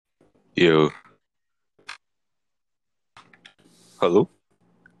Yo, hello?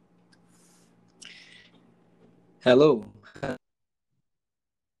 Hello.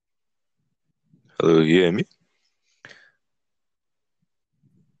 Hello, you hear me?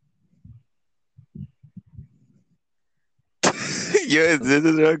 Yeah, this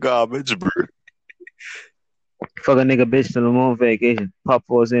is a garbage, bro. Fuck a nigga bitch till I'm on vacation. Pop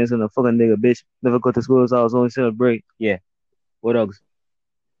 4 cents and a fucking nigga bitch. Never go to school, so I was only celebrate. Yeah. What else?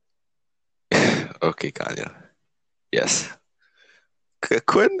 Okay, Kanye. Yes.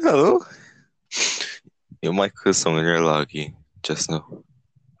 Quinn, hello? Your mic is somewhere laggy just now.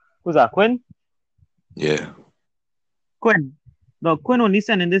 Who's that? Quinn? Yeah. Quinn. No, Quinn only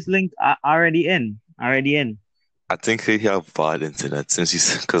sending this link already in. Already in. I think he have bad internet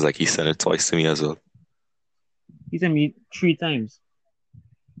since because he sent it twice to me as well. He sent me 3 times.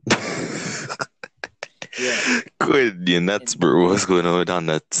 Yeah. Quinn, you're nuts, bro. What's going on with that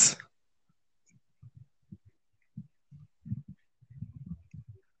nuts?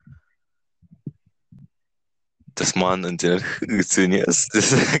 This man internet genius.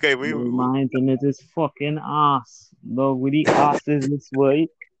 This guy, wait. My internet is fucking ass. Dog, with the ass is this way.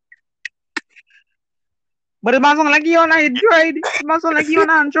 But it must sound like you on Android. It must sound like you on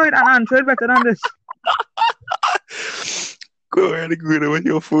Android, and Android better than this. Go ahead and go with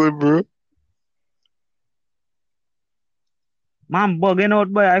your phone, bro. Man, bugging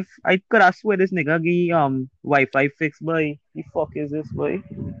out, boy. I could have swear this nigga give Wi-Fi fix, boy. The fuck is this, boy?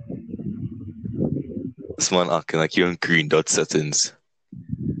 This man acting like you're in green dot settings.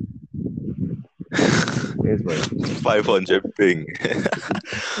 Yes, boy. 500 ping.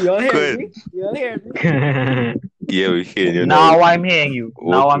 You all hear Good. me? You all hear me? Yeah, we hear you Now now. I'm hearing you.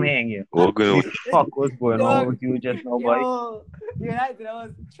 Now I'm hearing you. What going What on? the fuck was going on with you just now, boy? Yo, United, that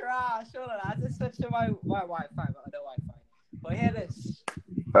was trash. Hold on, I just switched to my Wi-Fi, my other Wi-Fi. But hear this.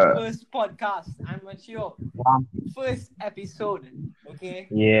 First podcast, imMature. First episode, okay?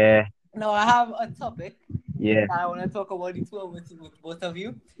 Yeah, Now I have a topic yeah, that I want to talk about it with both of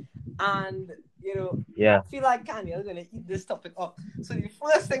you. And, yeah. I feel like Kanye is going to eat this topic up. So the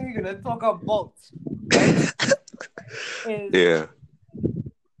first thing we're going to talk about, right, is... Yeah.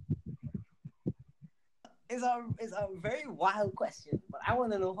 It's a very wild question, but I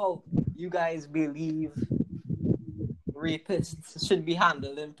want to know how you guys believe rapists should be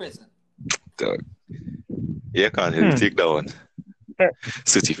handled in prison. Dog. Yeah, can't you take that one.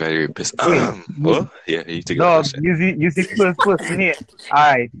 Certified rapist. What? Yeah, you take that Dog, question. you see first person here.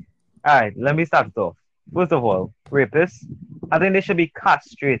 All right. Let me start it off. First of all, rapists, I think they should be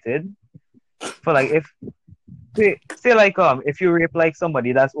castrated for like if if you rape like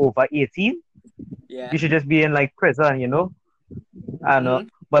somebody that's over 18, Yeah. you should just be in like prison, you know. I don't know.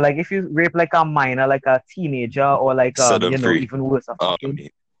 But like if you rape like a minor, like a teenager, or like Set them free. even worse,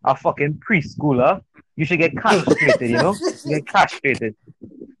 a fucking preschooler, you should get castrated, you know? You get castrated.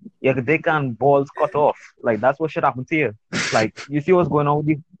 Your dick and balls cut off. Like that's what should happen to you. Like you see what's going on with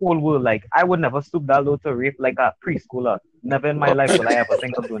the whole world. Like I would never stoop that low to rape like a preschooler. Never in my life will I ever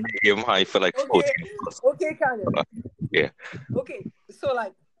think of doing that. Give him high for like 14 plus. Okay, Kanye. Yeah. Okay, so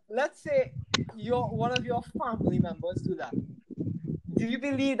like, let's say one of your family members do that. Do you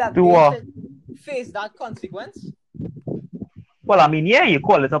believe that they should face that consequence? Well, I mean, yeah, you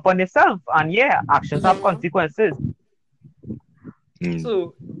call it upon yourself, and yeah, actions have consequences.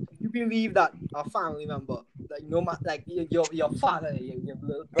 So you believe that a family member, like no matter, like your father, your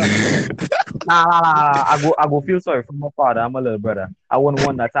little brother. Nah. I go feel sorry for my father and my little brother. I wouldn't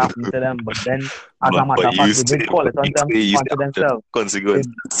want that to happen to them, but then as a matter of fact, they did call it on themselves.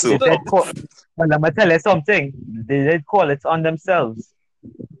 Consequences. Well, let me tell you something. They did call it on themselves.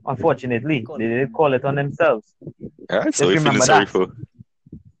 Unfortunately, they did call it on themselves. Alright, so if you're sorry for.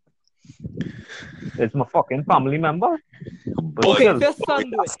 It's my fucking family member. But okay, if your son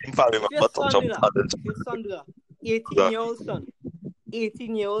do it. If your son do that. 18-year-old son.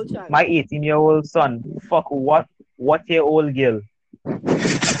 18-year-old child. My 18-year-old son. Fuck what year old girl? A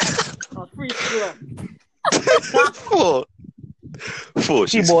preschooler. Four. She's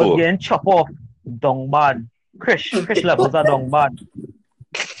she was 4. Getting chopped off. Dung bad. Krish levels are dung bad.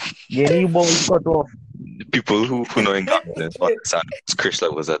 Getting balls cut off. People who know in Ghana understand Chris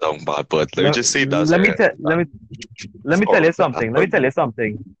levels are down bad, but let me just say that. Let me tell you something.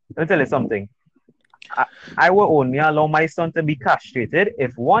 I will only allow my son to be castrated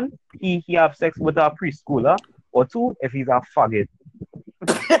if one, he have sex with a preschooler, or two, if he's a faggot.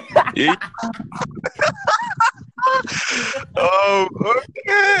 Oh,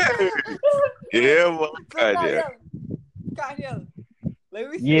 okay. Yeah, well, Kanye. Let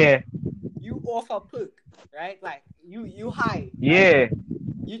me see. Yeah. You offer perk, right? Like you high. Yeah.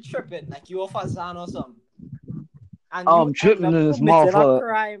 you tripping, like you off a Zan or something, and you end tripping up is more committing a for.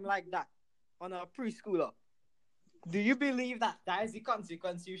 crime like that on a preschooler, do you believe that is the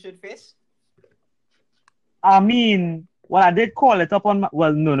consequence you should face? I mean, well, I did call it up on my.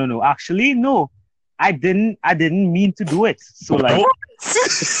 Well, no. Actually, no. I didn't. I didn't mean to do it. So like,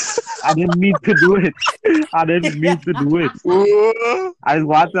 I didn't mean to do it. I didn't mean to do it. I just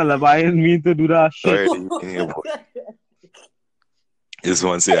want to tell them I didn't mean to do that shit. Alright, this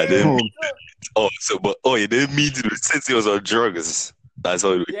one say I didn't mean it. You didn't mean to do it since he was on drugs. That's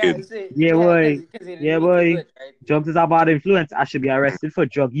how it became. Yeah, boy. Yeah, boy. Right? Drugs is a bad influence. I should be arrested for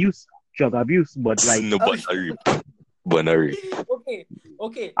drug use, drug abuse. But like, No, but not rape. But not rape.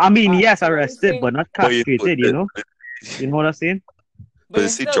 Okay. I mean, yes, so arrested, but not castrated. You know what I'm saying? But they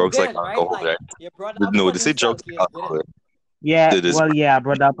say drugs good, like alcohol, right? No, they say drugs like alcohol. Right? Yeah, well, yeah, I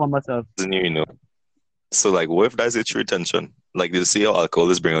brought that upon myself. You know. So, like, what if that's your true intention? Like, they say how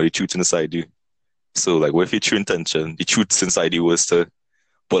alcohol is bringing out the truth inside you. So, like, what if your true intention, the truth inside you was to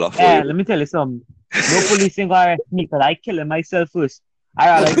pull off? Yeah, let me tell you something. No police ain't gonna arrest me because I killing myself first.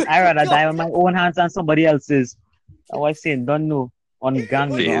 I rather die on my own hands than somebody else's. I was saying, don't know on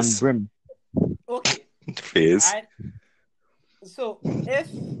gang on brim. Okay. Face. Right. So if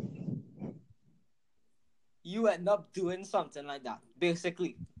you end up doing something like that,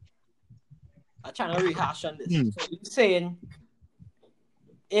 basically, I'm trying to rehash on this. So you're saying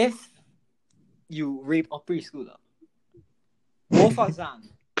if you rape a preschooler, under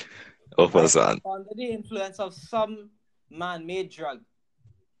the influence of some man-made drug,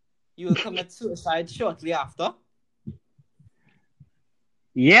 you will commit suicide shortly after.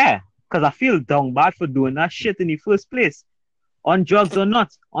 Yeah, because I feel down bad for doing that shit in the first place. On drugs or not,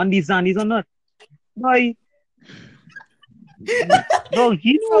 on these Zannies or not. Boy, no,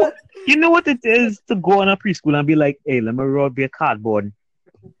 you know what it is to go on a preschool and be like, hey, let me rob your cardboard.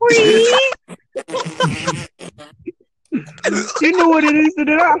 You know what it is to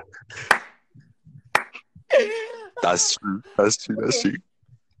do that? That's true.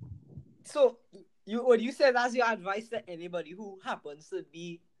 So, what you said as your advice to anybody who happens to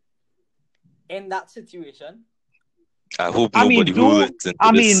be in that situation? I hope nobody who listens to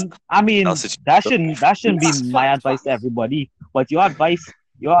this. That shouldn't be my advice to everybody. But your advice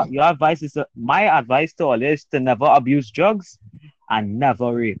is my advice to all is to never abuse drugs and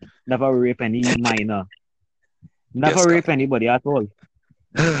never rape any minor, rape anybody at all.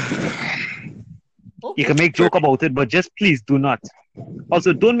 You can make joke about it, but just please do not.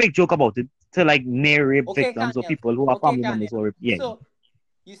 Also, don't make joke about it to like near rape victims or people who are family members or yeah. So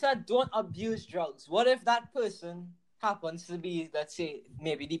you said don't abuse drugs. What if that person happens to be, let's say,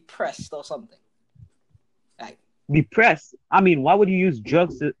 maybe depressed or something? Like depressed? I mean, why would you use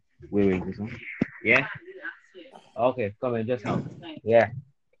drugs to wait, this one? Yeah. Okay, come in just now. Yeah.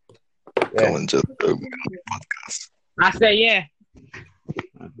 Come on, just podcast. I say yeah.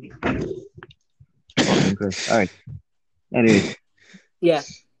 All right. Anyway. Yeah.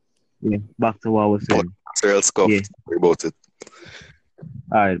 Back to what I was saying. Worry about it.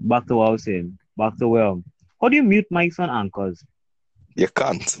 All right. Back to what I was saying. Back to how do you mute mics on anchors? You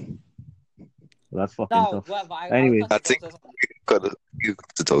can't. Well, that's fucking tough. Anyway, I think you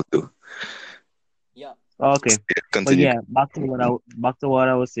to talk to. Yeah. Okay. Continue. But yeah, back to what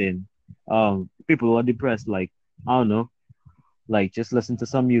I was saying. People who are depressed, like I don't know, like just listen to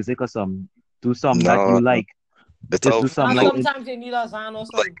some music or do something that you like. Sometimes you need a Zan or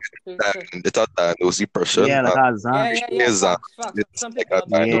something. It's not that those depression. Yeah, like a Zan.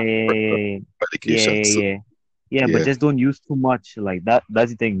 Yeah, but just don't use too much. Like that. That's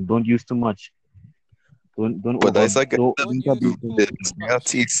the thing. Don't use too much. Don't. But that's like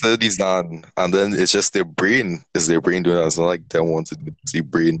it's these on, and then it's just their brain. Is their brain doing that? It's not like they want to see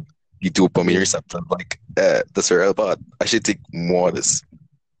brain. You dopamine receptor. Like that's real bad. I should take more of this.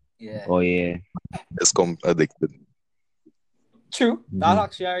 Yeah. Oh yeah. It's addicted. True. Mm-hmm. That's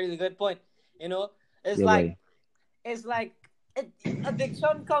actually a really good point. You know, it's like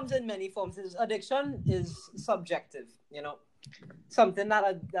addiction comes in many forms. Addiction is subjective. You know, something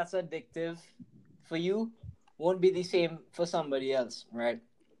that's addictive for you won't be the same for somebody else, right?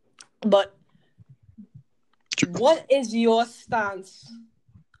 But what is your stance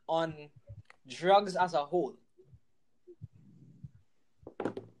on drugs as a whole?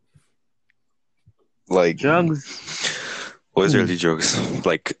 Like drugs. What is really drugs?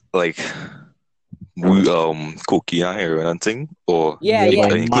 Like cocaine and heroin and thing? Or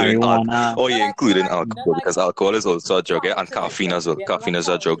including marijuana. Including alcohol, because alcohol is also a drug, and caffeine as well. Caffeine is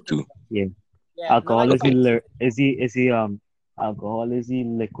a drug too. Yeah. Alcohol is the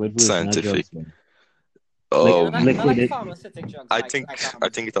liquid version of drugs. Not like liquid. pharmaceutical drugs. I Like, think like I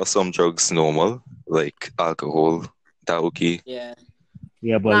think it has some drugs normal, like alcohol, that okay. yeah.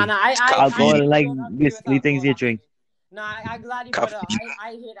 Yeah, but Nah, I alcohol, Caffeine, really like, don't agree with basically things alcohol, you drink. actually. Nah, I'm glad you brought it up. caffeine.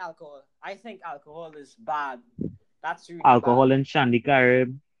 I hate alcohol. I think alcohol is bad. That's really bad. Alcohol and shandy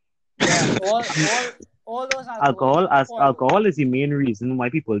carib. Yeah, all those alcohols Alcohol, are as horrible. alcohol is the main reason why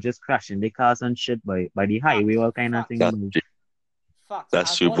people just crash in their cars and shit by the highway, Facts, all kind of facts, That's thing. true. facts.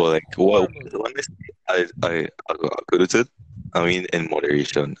 That's true. Alcohol But is like, well, horrible. when I go with it. I mean, in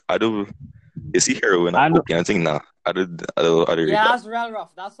moderation. I do. You see heroin and I know, cocaine. I think nah. I do read Yeah, that. that's real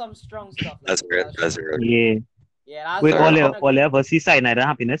rough. That's some strong stuff. Like That's real. real That's strong. real. yeah. Yeah, that's Wait, That's I real. can all agree. ever see Cyanide and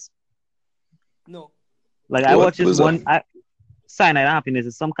Happiness? No. Like, I What watched this was that? one. Cyanide and Happiness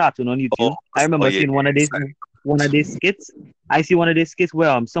is some cartoon on Oh, YouTube. I remember yeah. seeing one of these skits. I see one of these skits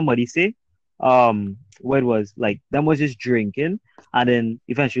where somebody say what it was like them was just drinking, and then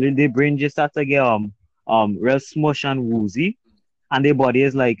eventually their brain just start to get real smush and woozy, and their body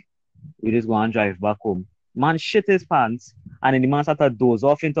is like, we just go and drive back home. Man shit his pants, and then the man start to doze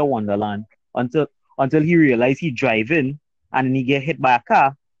off into Wonderland until he realized he driving, and then he get hit by a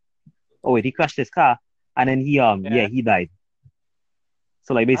car. Oh wait, he crashed his car, and then Yeah. he died.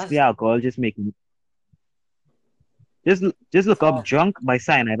 So like basically That's alcohol just making just look up tough. drunk by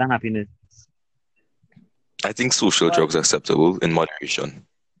Cyanide and Happiness. I think social But drugs are acceptable in moderation.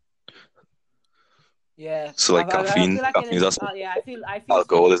 yeah, So like I feel like it caffeine is is. also Yeah, I feel so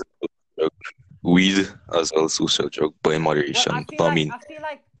alcohol too. is a social drug. Weed as well, social drug, but in Well, moderation. I mean, I feel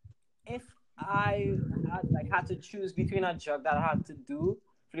like if had to choose between a drug that I had to do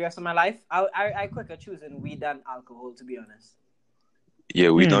for the rest of my life, I quicker choosing weed than alcohol, to be honest. yeah,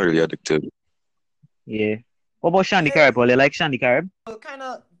 weed Hmm. not really addictive. Yeah. What about Shandy It Carib? Paul? You like Shandy Carib? will kind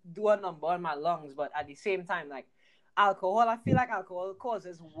of do a number on my lungs, but at the same time, like alcohol, I feel like alcohol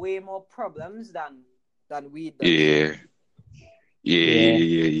causes way more problems than weed does. Yeah, yeah, Yeah.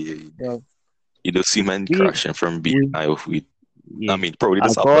 yeah, yeah, yeah. So You don't see men we crashing from being we high of weed. I yeah. mean, probably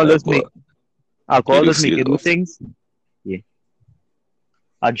this Alcohol happen, does but make you alcohol do does see make it you do often. things. Yeah.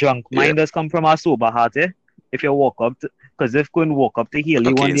 A drunk Yeah, mind does come from a sober heart, eh? If you walk up to, because if couldn't walk up to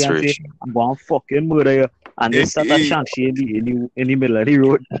Haley okay, one day and say, inspiration. I'm going to fucking murder you, and Hey, just start a hey, shanty in the middle of the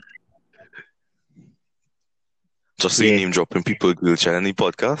road. just see Yeah. name dropping people will chat in the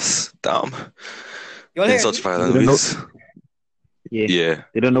podcast. Damn, You in hear such me? They violent don't know. ways. Yeah. Yeah,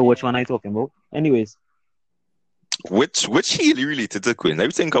 They don't know which Yeah. one I'm talking about. Anyways, which really related to Queen? Let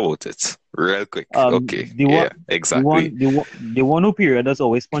me think about it real quick. Okay, the one, yeah, exactly. the one who period does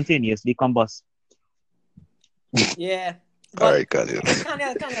always spontaneously combust. Yeah. All But right, got it.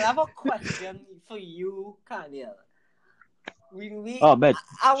 Kanye, I have a question for you, Kanye. We Oh, bet.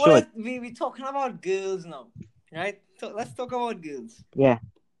 I Sure. want we talking about girls now, right? So let's talk about girls. Yeah.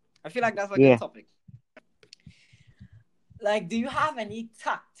 I feel like that's a good Yeah. topic. Like, do you have any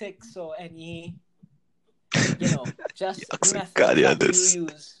tactics or any, just Got methods it. that you This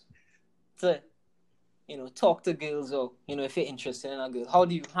use to, talk to girls or, if you're interested in a girl? How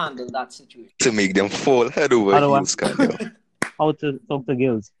do you handle that situation? to make them fall head over How do I, heels, Kanye. how to talk to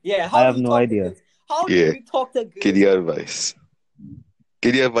girls? Yeah, I how do have you no talk to idea. girls? How do Yeah, you talk to give girls, the man? advice.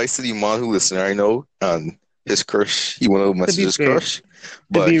 Give the advice to the man who listen right now and his crush. He want to To message be his fair, crush,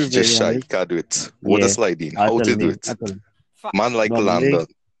 to but be he just very shy. He honest, can't do it. What a yeah, sliding. I'll How tell to do him. it? I'll tell him. Man like Normally, Landon.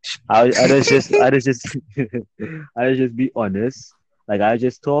 I just I just be honest. Like I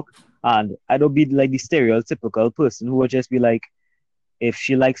just talk, and I don't be like the stereotypical person who would just be like, if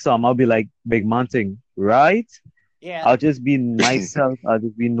she likes some, I'll be like big man thing, right? Yeah. I'll just be myself. I'll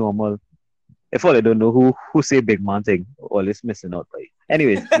just be normal. If all I don't know who say big man thing, all is missing out. Like,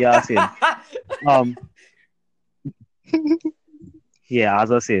 anyways, yeah, I was saying. Um, yeah,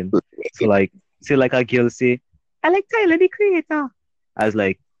 as I was saying. So like, say like a girl say, I like Tyler the Creator. I was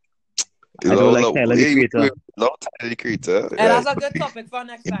like, I don't like Tyler the Creator. No, Tyler the Creator. And Right. that's a good topic for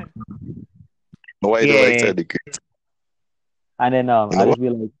next time. No, why I don't like Yeah, Tyler the Creator. and then You I know what? just be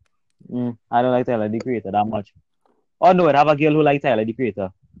like, I don't like Tyler the Creator that much. Oh no, I have a girl who like Tyler the Creator.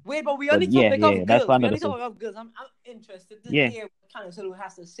 Wait, but we on But the topic yeah, of that's girls. fun We on to the say. topic of girls. I'm interested to Yeah, hear what kind of Sulu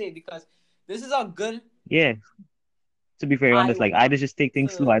has to say because this is a good yeah. To be very eye honest, like I opener just take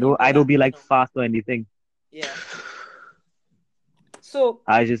things slow. for I people don't that, be like fast or anything. yeah. So,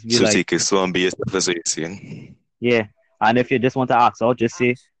 I just be So like, take it slow and be yourself as you're saying. yeah. And if you just want to ask out, just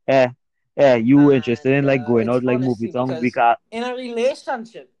say, eh, you interested in and like going it's out like movie honesty songs because because in a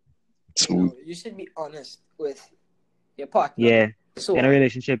relationship, Smooth. you should be honest with your partner. yeah, So in a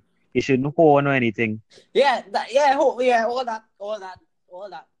relationship, you shouldn't horn or anything. yeah, all that.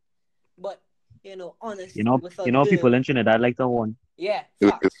 But honesty with a You know, girl. people in Trinidad like to want. Yeah, I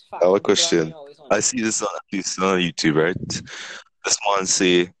facts. have a The Grammy question. always on. I see this on YouTube, right? This man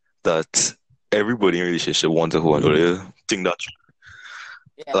say that everybody in a relationship wants to hold. Do you think that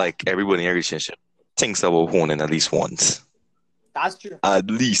Yeah, like everybody in a relationship thinks about honing at least once? that's true. At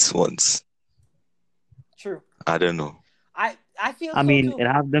least once. True. I don't know. I feel I so mean, too. it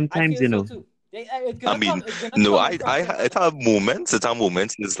have them I times, feel you so know. too. It's I gonna come. mean, It's gonna no, come I, across I, your it mind. have moments. It have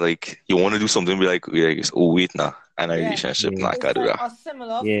moments. It's like you want to do something, be like, oh wait, nah, and a Yeah, relationship, Yeah, nah, I it's can't do like that. a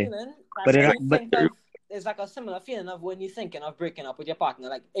similar yeah. feeling that But when it, you but think of. It's like a similar feeling of when you're thinking of breaking up with your partner.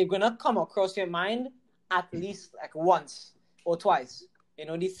 Like it's gonna come across your mind at least like once or twice.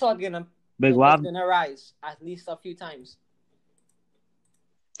 The thought big is Wab, gonna rise at least a few times.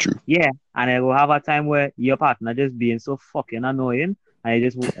 True. yeah. And I will have a time where your partner just being so fucking annoying, and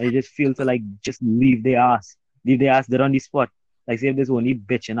I just feel to like just leave their ass there on the spot. Like say if there's only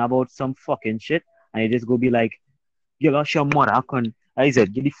bitching about some fucking shit, and you just go be like, you lost your mother, con. I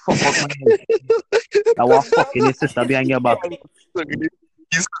said, get the fuck out my house. I was fucking your sister behind your back.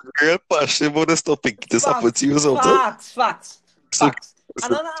 He's very passionate about this topic. This happened to you or something? So, Facts.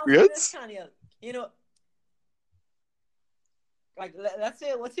 Another answer to this, experience? Daniel. Like let's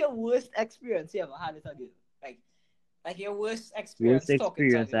say, what's your worst experience you ever had with a girl? Like your worst Worst experience talking to a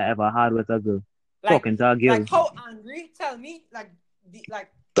experience girl. I ever had with a girl. Like Talking to a girl. how angry? Tell me,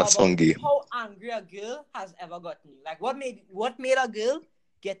 That's about one game. how angry a girl has ever gotten you. Like what made a girl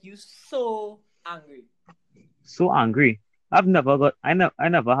get you so angry? So angry. I never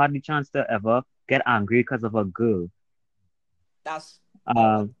had the chance to ever get angry because of a girl. That's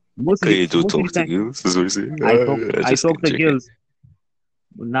valid. Okay, you do Most of the talk to time girls, is what you say? I Just talk to checking. girls.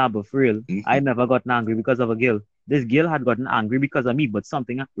 Nah, but for real, I Mm-hmm. never gotten angry because of a girl. This girl had gotten angry because of me, but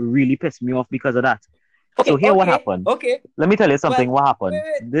something really pissed me off because of that. So here what happened. Okay. Let me tell you Well, something what happened.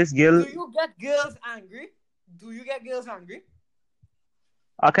 wait. This girl, Do you get girls angry?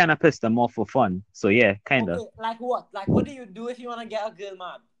 I kinda pissed them off for fun. So yeah, kinda. Okay, like what? Like what do you do if you wanna get a girl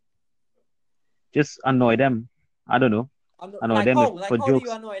mad? Just annoy them. I don't know. Annoy Like them how? Like for how do you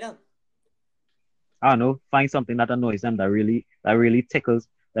jokes. annoy them? I don't know. Find something that annoys them that really tickles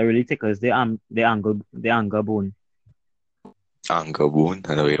the anger bone. Anger bone,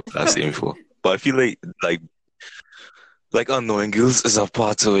 I know what you're asking for. But I feel like annoying girls is a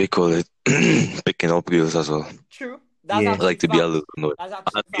part of what you call it. Picking up girls as well. True. That's Yeah, I like actually to be a facts. little annoyed. That's I'm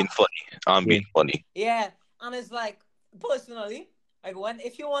actually being facts. funny. I'm yeah. being funny. Yeah, and it's like personally, like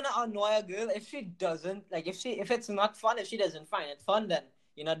if you wanna annoy a girl, if she doesn't like, if it's not fun, if she doesn't find it fun, then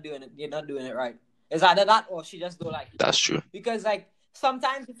you're not doing it. You're not doing it right. It's either that or she just don't like you. That's true. Because like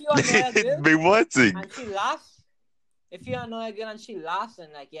sometimes if you annoy a girl Big one thing. and she laughs, if you annoy a girl and she laughs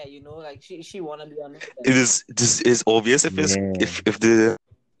and like like she wanna be annoyed. It is this is obvious if it's Yeah.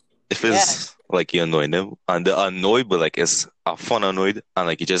 if it's like you're annoying them and they're annoyed but like it's a fun annoyed and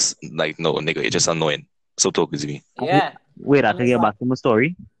like you just like no nigga, you're just annoying. So talk with me. Yeah. Wait, I And can it's get like, back to my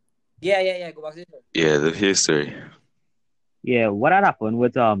story. yeah. Go back to it. Yeah, the history. Yeah, what had happened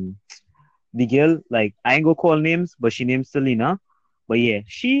with the girl, like I ain't gonna call names, but she named Selena. But yeah,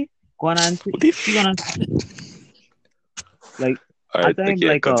 she gonna What if she gonna like at Alright, time okay,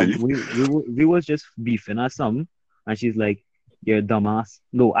 like continue. we was just beefing or something, and she's like, "You're a dumbass."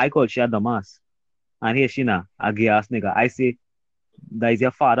 No, I called she a dumbass, and here she now a gay ass nigga. I say that is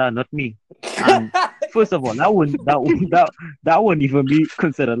your father, not me. And first of all, that wouldn't even be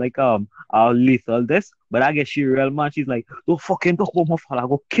considered like a lethal this. But I guess she real man. She's like, don't fucking talk about my father. I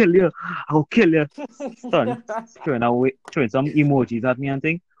go kill you. I go kill you. Son, throwing some emojis at me and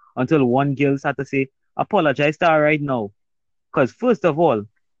thing. Until one girl had to say, apologize to her right now. Cause first of all,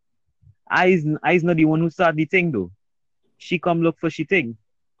 I's not the one who started the thing though. She come look for she thing.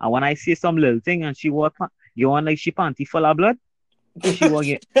 And when I say some little thing and she walk, you want like she panty full of blood? She will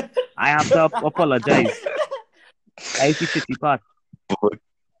get. I have to apologize. That is the shitty part.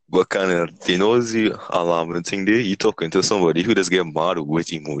 What kind of the alarming thing there? You talking to somebody who just get mad with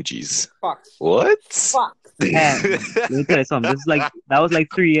emojis. Facts. What? Facts. Let me tell you something. That was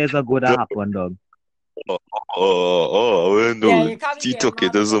like 3 years ago that happened, dog. I wouldn't know. Yeah, you can't be You getting talking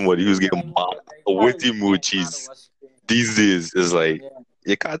mad to over somebody who's screen getting anymore. mad Like, you with can't really be getting mad emojis over screen. these days. Is like Yeah.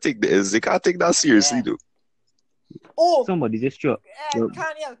 you can't take this. You can't take that seriously, Yeah. though. Oh, Somebody just show.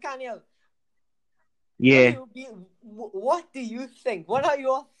 Kanye. Yeah. What do you think? What are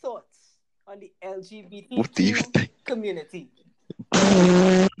your thoughts on the What do you LGBTQ think? community?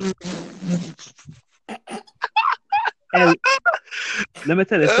 Let me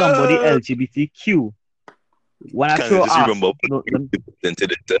tell you somebody LGBTQ. When I Can throw you just ass, remember no, into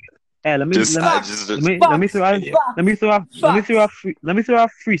the let me just let I me just let me let me throw a Facts. let me throw a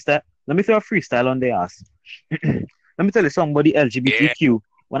freestyle. Let me throw a freestyle on their ass. Let me tell you somebody Yeah. LGBTQ.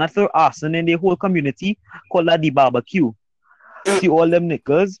 When I throw arson in the whole community, call that the barbecue. See all them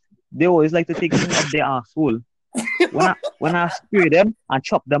niggas, they always like to take things up their asshole. When I spray them and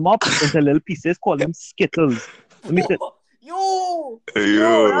chop them up into little pieces, call them skittles. Let me tell Yo,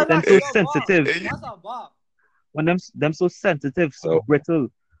 Yo. that's them so actually a bar. sensitive. That's a bar. When them so sensitive, so Oh. brittle,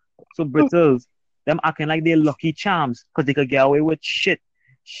 so brittles. Them acting like they're lucky charms because they could get away with shit,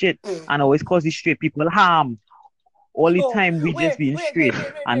 and always cause these straight people harm. All the Yo, time we just wait, being wait, wait, straight, wait,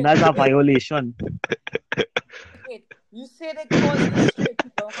 wait, and wait, that's a wait, violation. wait. You say they cause these straight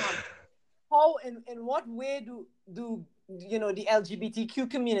people harm. How in what way do the LGBTQ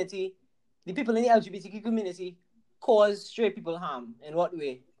community, the people in the LGBTQ community, cause straight people harm? In what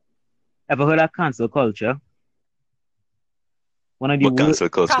way? Ever heard of cancel culture? One of the But worst. cancel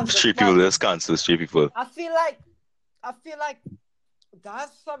culture. Cancel. Street people Well, just cancel street people. I feel like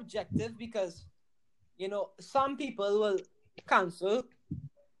that's subjective because some people will cancel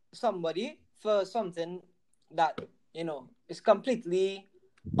somebody for something that is completely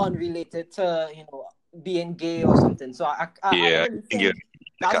unrelated to being gay or something. So I don't Yeah. really You get think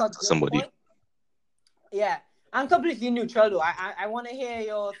that's a cancel good somebody. point. Yeah, I'm completely neutral though. I want to hear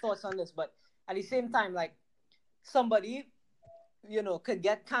your thoughts on this, but at the same time, like somebody could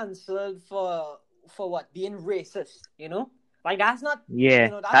get cancelled for what, being racist. Like that's not Yeah,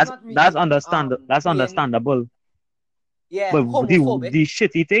 that's not that's really that's being, understandable. yeah, But homophobic. the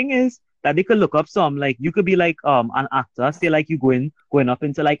shitty thing is that they could look up some, like you could be like an actor, say like you going up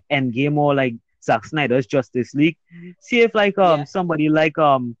into like Endgame or like Zack Snyder's Justice League. See if like Yeah, somebody like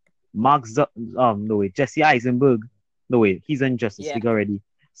no wait, Jesse Eisenberg. No wait, he's in Justice yeah, League already.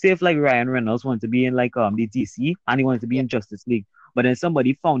 Say if like Ryan Reynolds wanted to be in like the DC and he wanted to be yeah. in Justice League. But then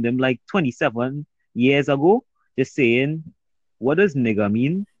somebody found him like 27 years ago just saying, what does nigger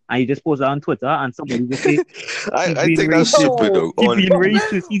mean? And he just post it on Twitter and somebody just say, he's I being think that's racist. stupid No. though. On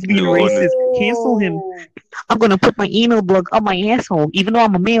He's being no on racist. Cancel him. Yo. I'm gonna put my anal plug up my asshole, even though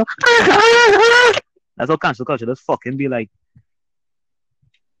I'm a male. That's how cancel culture does fucking be like.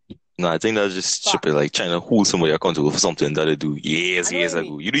 No, I think that's just Fuck. stupid, like trying to hold somebody accountable for something that they do I years, know what years you ago.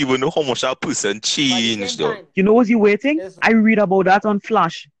 mean. You don't even know how much that person But at the changed same though. time, You know what's you waiting? it's I read about that on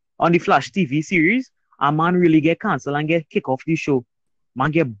Flash, on the Flash TV series. A man really get cancelled and get kicked off the show.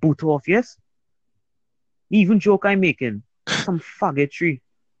 Man get boot off, yes? Even joke I'm making. Some faggotry.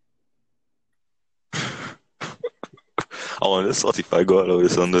 I want to Spotify go allow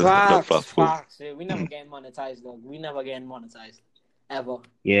this on the platform. facts. Yeah, we never getting monetized, dog. We never getting monetized. Ever.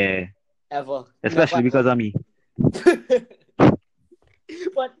 Yeah. Ever. Especially Never, because of me. ever.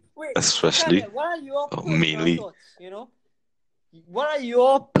 But wait, Especially Kanye, what are your personal mainly. thoughts? What are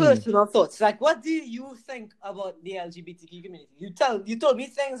your personal thoughts? Like, what do you think about the LGBTQ community? You told me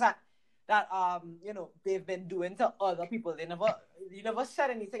things that they've been doing to other people. You never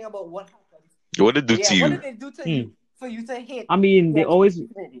said anything about what happened. What did they do to What you? did they do to you for you to hate I mean, the they always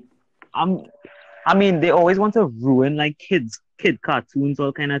LGBT community? they always want to ruin like kid cartoons,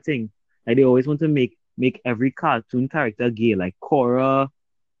 all kind of thing. Like they always want to make every cartoon character gay, like Cora,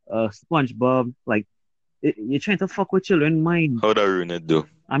 SpongeBob. Like you're trying to fuck with children's mind. How that ruin it though?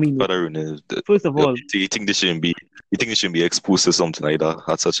 I mean, How that ruin it? first of all, You think they shouldn't be? You think they shouldn't be exposed to something like that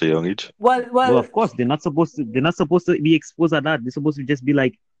at such a young age? well, of course, they're not supposed to be exposed at that. They're supposed to just be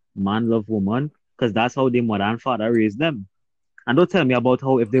like man love woman, because that's how their mother and father raised them. And don't tell me about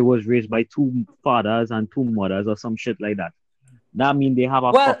how if they was raised by two fathers and two mothers or some shit like that. That mean they have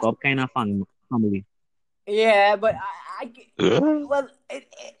a Well, fuck up kind of family. yeah, but Yeah? well, it's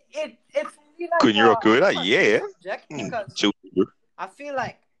really like Couldn't you rock with that? a Yeah. subject because Chill. I feel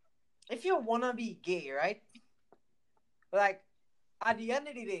like if you wanna be gay, right? Like at the end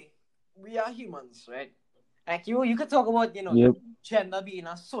of the day, we are humans, right? Like you could talk about Yep. gender being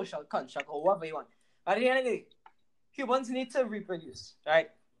a social construct or whatever you want. But at the end of the day, humans need to reproduce, right?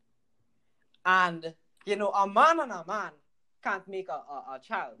 And a man and a man can't make a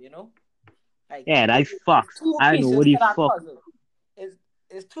child, Like Yeah, that's it's facts. two I know pieces what to the that fuck. puzzle.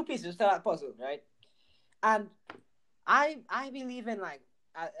 It's two pieces to that puzzle, right? And I believe in like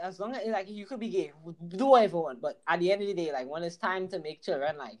as long as like you could be gay, do whatever you want, but at the end of the day, like when it's time to make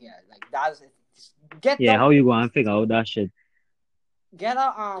children, like like that's get Yeah, the how you gonna figure out that shit? get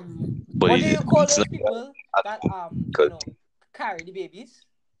a But what do you call it's those not people that good. carry the babies?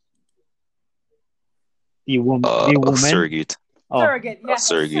 The A woman. surrogate. Oh, Surrogate, yes, a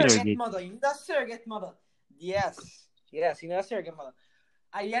surrogate. surrogate mother. You need a surrogate mother. Yes, you need a surrogate mother.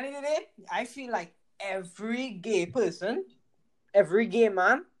 At the end of the day, I feel like every gay person, every gay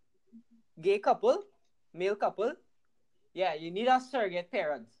man, gay couple, male couple, yeah, you need a surrogate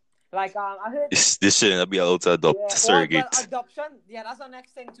parent. Like I heard. This shouldn't be allowed to adopt Yeah. Well, surrogate. adoption. Yeah, that's the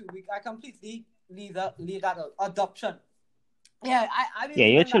next thing too. I completely leave that out. Adoption. Yeah, I Yeah, believe your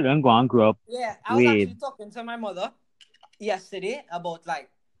in that. children go and grow up Yeah, I was with actually talking to my mother yesterday about like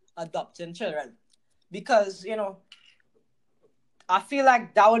adopting children because I feel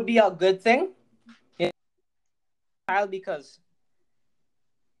like that would be a good thing, child, because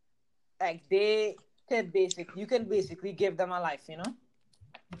like you can basically give them a life,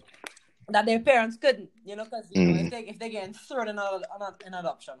 that their parents couldn't, because if they get thrown in an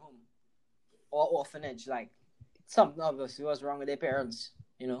adoption home or orphanage, like something obviously was wrong with their parents,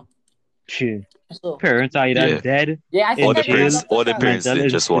 shit. So Parents are either Yeah. dead, yeah, I in think Or they're the gonna jail, parents, adopt a or the child. parents mental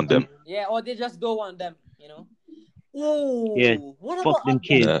did just want them. institution. Yeah, or they just don't want them. Yeah, What fuck about them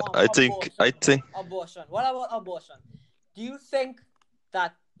kids. abortion? What about abortion? Do you think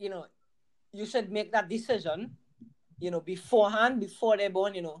that you should make that decision, beforehand, before they're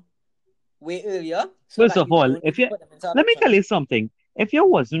born, way earlier, so First that of you all, don't need to put them into let me adoption? tell you something. If you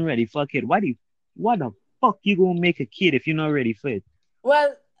wasn't ready for a kid, why the fuck you gonna make a kid if you're not ready for it?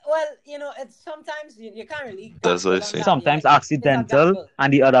 Well, it's sometimes you can't really That's what I gamble on say. that. Sometimes It's a accidental, gamble.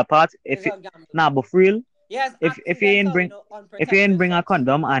 and the other part, It's a gamble. nah, but for real, Yes, if you ain't accidental, bring if you ain't unprotected bring a sex.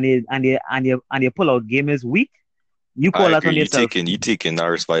 condom and your pull out game is weak, you I call that agree. on yourself. You taking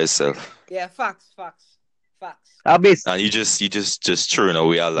ours by yourself, Yeah, facts. Base, and you just throwing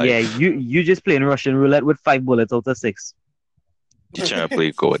away our yeah, life. you just playing Russian roulette with 5 bullets out of 6. You trying to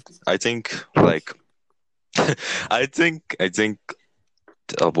play God. I think like, I think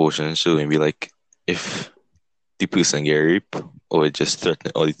abortion shouldn't be like if the person get raped or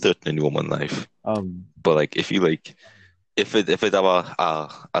threatening the woman life. But like if you like if it have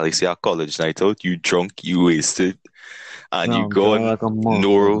like say a college night out, you drunk, you wasted, and you No, go God, on like a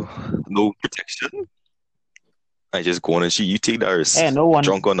motherfucker. no protection, I just go on and you take that Hey, risk,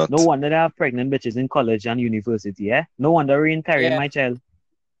 drunk or no not. wonder they have pregnant bitches in college and university, eh? No wonder Rain carrying Yeah, my child.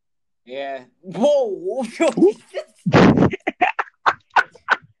 yeah. Whoa.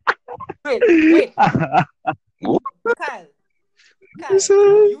 Wait. Kyle,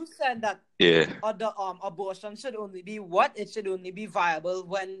 you said that Yeah. abortion should only be what? It should only be viable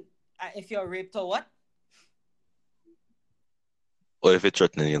when if you're raped or what? Or if it's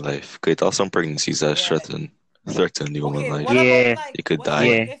threatening your life. Because it also some pregnancies that Yeah. threaten the woman's Okay, life. what about Yeah, like You could what die.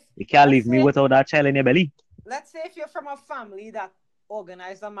 about yeah. if You can't let's leave me say without that child in your belly. let's say if you're from a family that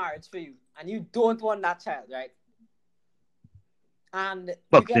organized a marriage for you and you don't want that child, right? And you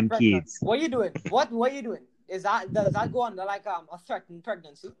Fuck get them pregnant. kids. What are you doing? What are you doing? Does that go under like a threatened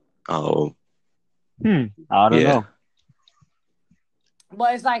pregnancy? Oh, I don't yeah. know.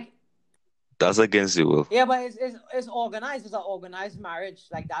 But it's like That's against the will. yeah, but it's organized. It's an organized marriage.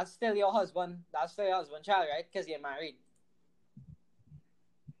 Like that's still your husband. That's still your husband child, right? Because you're married.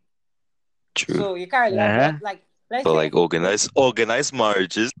 True. So you can't really abort, like let's But say like organized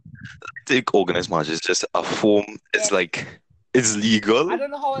marriages, I think organized marriage is just a form. It's yeah. like it's legal. I don't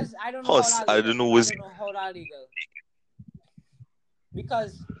know how that legal. I don't know how that legal.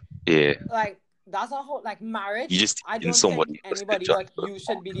 Because yeah. like that's a whole like marriage. You just I in don't somebody think anybody but you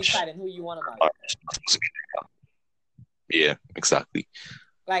should be deciding who you want to marry. Yeah, exactly.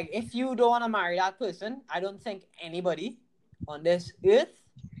 Like if you don't want to marry that person, I don't think anybody on this earth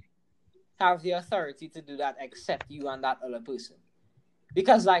have the authority to do that except you and that other person.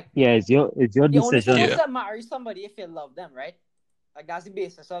 Because like yeah, it's your you're only decision. supposed to marry somebody if you love them, right? Like that's the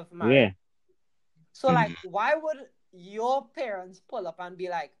basis of marriage. Yeah. So like why would your parents pull up and be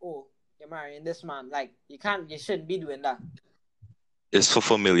like, oh, you're marrying this man? Like you shouldn't be doing that. It's for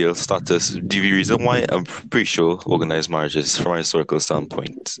familial status. The reason why I'm pretty sure organized marriages, from a historical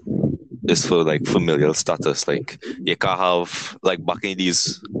standpoint, is for like familial status. Like you can't have like back in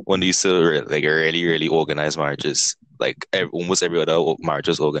these when they used to like really really organized marriages. Like almost every other marriage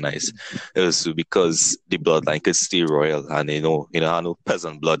was organized. It was because the bloodline could stay royal, and had no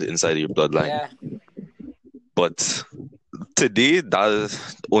peasant blood inside your bloodline. Yeah. But today, that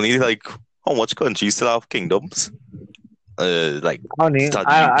is only like how much countries still have kingdoms. Like Honey, start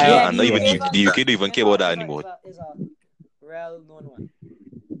the UK, and not even the the UK don't even care about that anymore. Is a well-known one.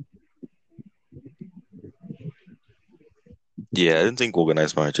 Yeah, I don't think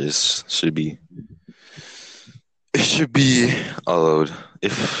organized marriages should be. It should be allowed.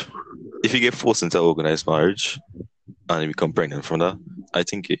 If you get forced into organized marriage and you become pregnant from that, I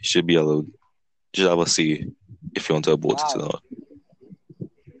think it should be allowed. Just have a say if you want to abort it or not.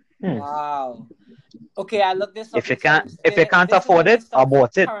 Wow. Okay, I looked this up. If you can't afford it,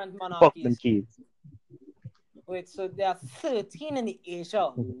 abort it. Fuck them kids. Wait, so there are 13 in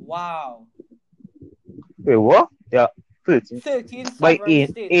Asia. Wow. Wait, what? Yeah, 13. 13 By sovereign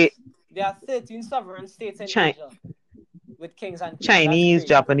states. There are 13 sovereign states in Asia with kings and queens. Chinese,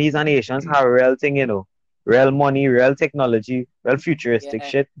 Japanese, and Asians have real thing, real money, real technology, real futuristic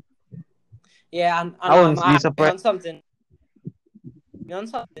shit. Yeah, and I wouldn't be on surprised. something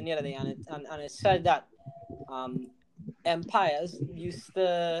the other day, and it said that empires used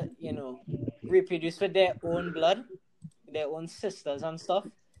to, reproduce with their own blood, their own sisters and stuff,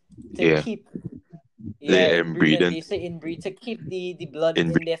 to keep inbreeding. They used to inbreed to keep the blood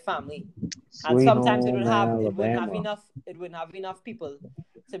in their family. And sometimes it wouldn't have enough people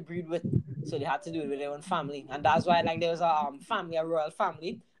to breed with, so they had to do it with their own family. And that's why there was a royal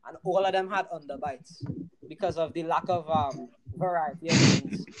family, and all of them had underbites because of the lack of variety of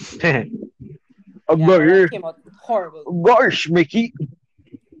genes. That came out horrible. Gosh, Mickey.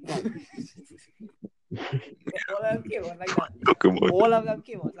 All of them came out like that. All of them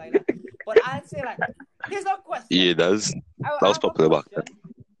came out like that. But I'd say, here's a question. Yeah, that was popular back then.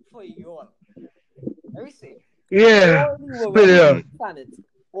 For you all. Let me see. Yeah.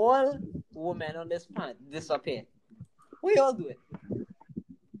 All women on this planet disappear. We all do it.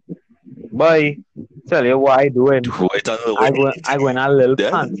 Boy, tell you what I doing. I go in a little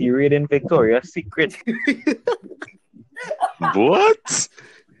fancy raid in Victoria's Secret. What?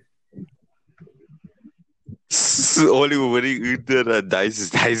 Only when you did a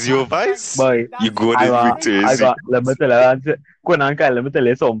dice your vice? Boy, you go to Victoria's Secret. Let me tell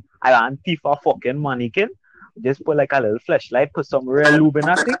you something. I got thief a fucking mannequin. Just put a little flashlight, put some real lube in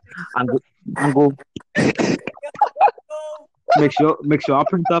that thing, and go. Make sure I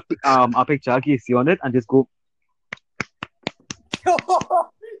print up a picture of Casey on it and just go.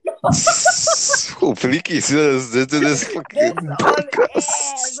 Hopefully Casey does this fucking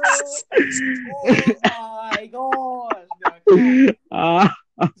podcast. Oh my gosh.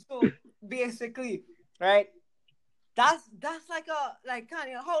 So basically, right? That's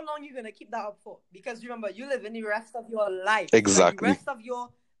Kanye, how long you gonna keep that up for? Because remember, you live in the rest of your life. Exactly. The rest of your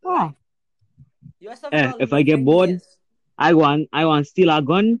life. If I get bored, years. I want steal a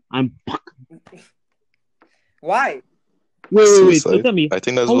gun and Why? Wait. So tell me, I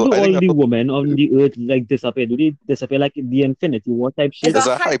think that's how do all the women on the earth disappear? Do they disappear like the Infinity War type shit? It's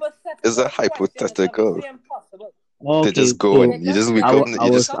a hypothetical. Okay, they just go and you just wake up and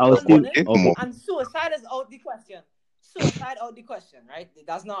you just and suicide is out the question. Suicide out the question, right?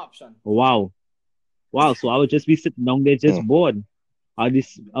 That's no option. Wow. So I would just be sitting down there just bored. I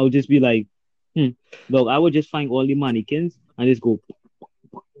would just be like, Look, I would just find all the mannequins and just go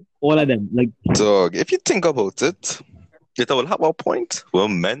all of them. Dog, if you think about it will have a point where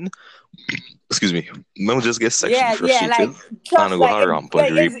men will just get sexually frustrated and go hard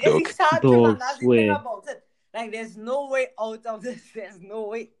rampant rape, dog. Swear. There's no way out of this. There's no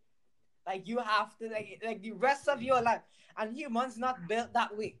way. You have to the rest of your life. And humans not built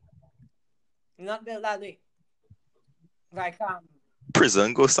that way. Not built that way.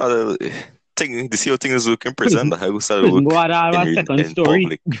 Prison go start this whole thing is working in prison. The how start work in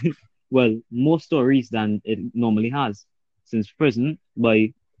story. Well, more stories than it normally has. Since prison,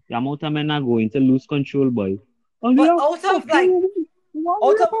 boy, the amount of men are going to lose control, boy. But out of all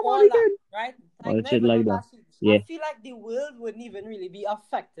that, right? Shit like that. Yeah. I feel like the world wouldn't even really be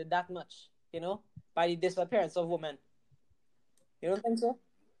affected that much, by the disappearance of women. You don't think so?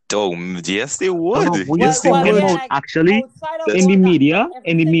 Oh, yes, they would. Actually, in the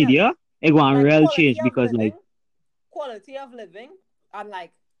media, it go on real change because quality of living and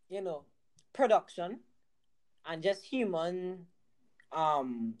production and just human.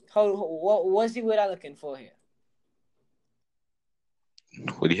 What's the word I'm looking for here?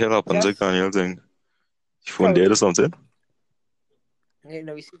 What the hell happens on your thing? You phone dead or something?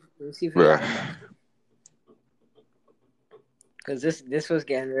 No, we see. Because this was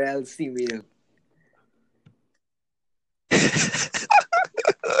getting real steamy though.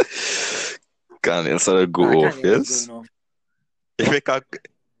 Can't answer go off, yes? If I can't...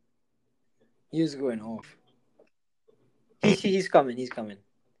 He's going off. He's coming.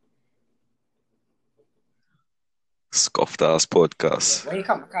 Scuffed ass podcast. When you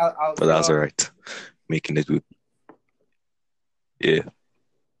come, but that's alright. Making it good. Yeah.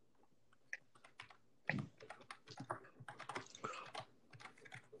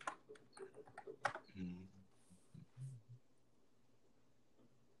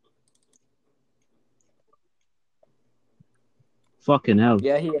 Fucking hell.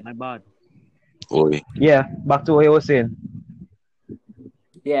 Yeah, my bad. Oi. Yeah, back to what you were saying.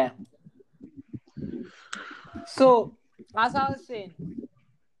 Yeah. So, as I was saying,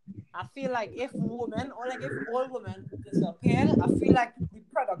 I feel like if women, or if all women disappear, I feel like the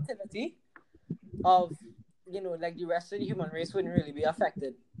productivity of like the rest of the human race wouldn't really be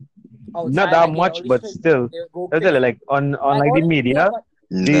affected. Not Outside, that like, yeah, much, all these but straight still, people, they would go I tell you, crazy. like on Like, like all the the, yeah, media,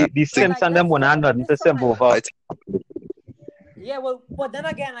 Nah, the but Simps like, and them let's won't say, have nothing to let's say say, like, over. I think yeah, well, but then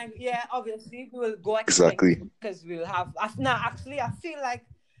again, like, yeah, obviously we will go extinct exactly. because we'll have. Nah, actually, I feel like,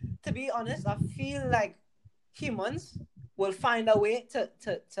 to be honest, I feel like humans will find a way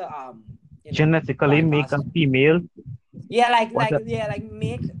Genetically make bypass. a female. Yeah, What? like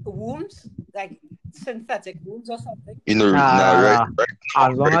make wombs, like synthetic wombs or something. Nah, nah, Right, nah. right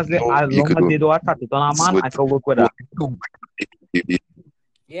As long right as now as you long could as go they don't attach it on a man, with I can work with only that. two maybe.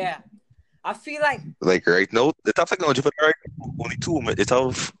 Yeah, I feel like Like right now, the top technology for that right now, only two women. It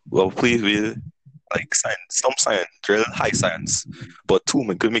have well please with like science, some science, real high science. But two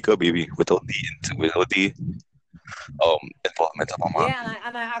men could make a baby without the involvement of a man. yeah,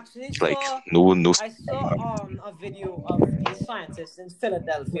 and I actually Like saw no I saw a video of these scientists in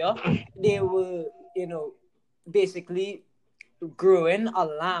Philadelphia. They were, basically growing a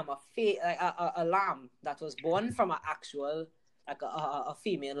lamb, a lamb that was born from an actual, like a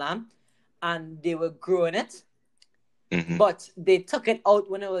female lamb, and they were growing it, hmm but they took it out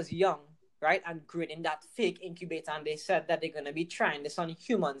when it was young, right, and grew it in that fake incubator, and they said that they're gonna be trying this on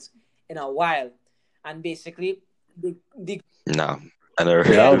humans in a while, and basically the nah. And I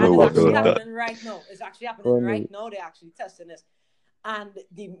Yeah, yeah, don't that and know it's was what actually about smart. that. happening right now. It's actually happening Funny. right now. They're actually testing this, and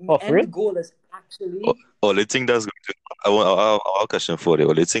the Oh, for real? end goal is Oh, actually. oh, you think that's going to? I have a question for you.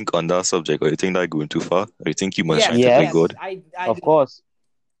 Or you think on that subject, or you think that going too far? Or you think humans trying Yes, to play Yes, yes, God? I of do, course.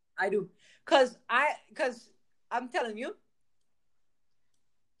 I do, because I'm telling you,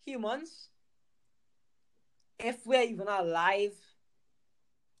 humans, if we're even alive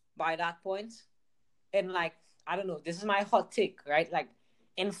by that point, in, like, I don't know, this is my hot take, right? Like,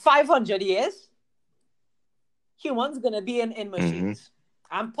 in 500 years, humans gonna be in Mm-hmm. machines.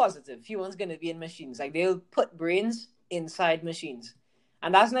 I'm positive humans gonna be in machines. Like, they'll put brains inside machines,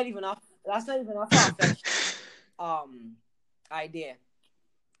 and that's not even a far fetched um idea.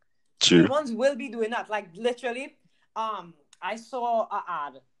 True. Humans will be doing that. Like, literally, I saw a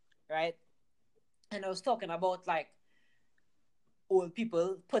ad, right, and I was talking about, like, old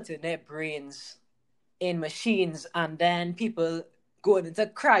people putting their brains in machines, and then people going into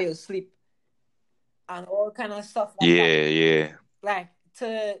cryo sleep and all kind of stuff like that, Yeah, yeah. like,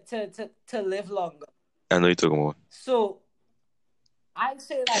 to live longer. I know you're talking about. So I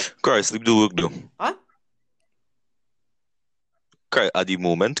say, like, Cry sleep do work though. huh? Cry at the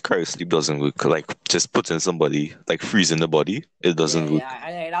moment, cry sleep doesn't work. Like just putting somebody like freezing the body, it Yeah, doesn't yeah.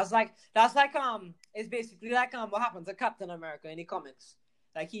 work. That's like it's basically like what happened to Captain America in the comics.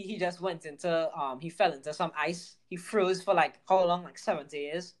 Like, he just went into he fell into some ice. He froze for, like, how long? Like 70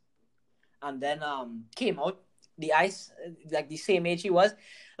 years, and then came out the ice, like the same age he was.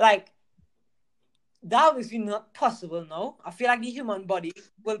 Like, that was not possible now. I feel like the human body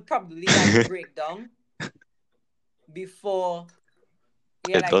will probably, like, break down before.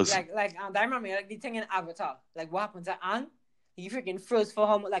 Yeah, It like does. like like I remember, like, the thing in Avatar. Like, what happened to Aang? He freaking froze for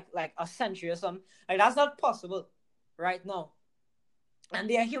how much, like a century or something. Like, that's not possible right now. And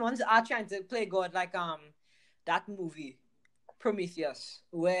the humans are trying to play God, like that movie Prometheus,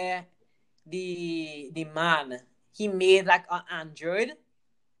 where the man, he made like an android,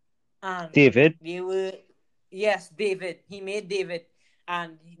 and David. they were, yes, David. He made David,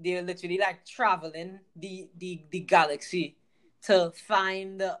 and they were literally, like, traveling the galaxy to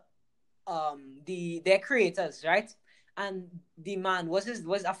find their creators, right? And the man was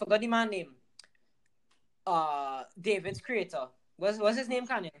I forgot the man name. David's creator. Was his name,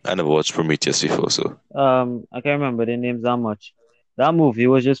 Kanye? I never watched Prometheus before, so I can't remember the names that much. That movie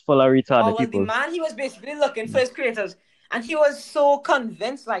was just full of Oh, retarded well, the people. man, he was basically looking for his creators, and he was so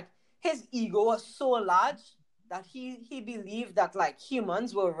convinced, like, his ego was so large that he believed that, like,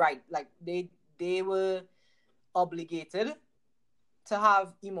 humans were right, like, they were obligated to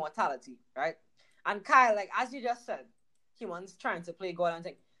have immortality, right? And Kyle, like, as you just said, humans trying to play God and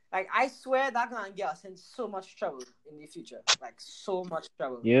thing. Like, I swear that gonna get us in so much trouble in the future, like, so much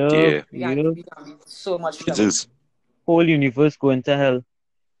trouble. Yup, yeah, yup. We gonna be in so much it trouble. is. Whole universe going to hell.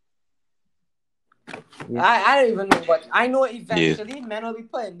 Yeah. I don't even know what. I know Yeah. eventually men will be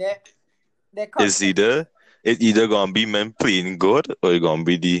putting their It's concepts. either gonna be men playing God or it gonna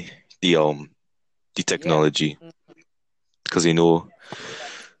be the Yeah. technology. Mm-hmm. Because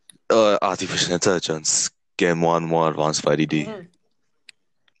artificial intelligence getting more and more advanced by the day. Mm-hmm.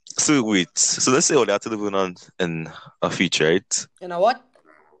 So wait, so let's say all that to live on in a future, right? You know what?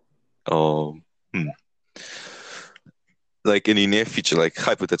 Um, hmm. Like in the near future, like If we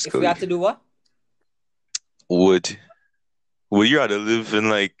hypothetically, had to do what? would would you rather live in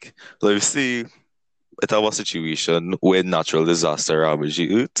like let's say have a situation where natural disaster ravage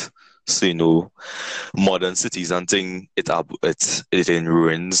the earth. So modern cities and thing it in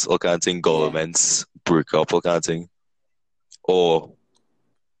ruins, all kind of thing, Yeah. governments break up, all kind of thing. Or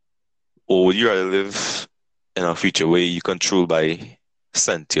would you rather live in a future where you controlled by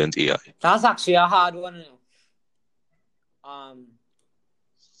sentient AI? That's actually a hard one. Um.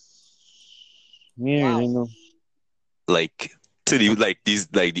 Me really Wow. know. Like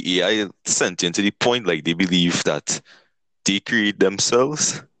the AI sentient to the point like they believe that they create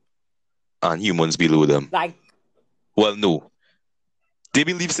themselves and humans below them. Like. Well, no. They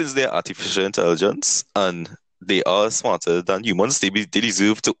believe since they're artificial intelligence and they are smarter than humans, they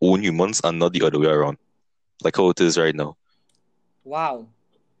deserve to own humans and not the other way around. Like how it is right now. Wow.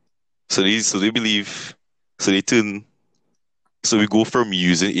 So they believe so they turn so we go from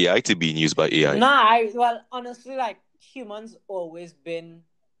using AI to being used by AI. Nah. Well, honestly, like humans always been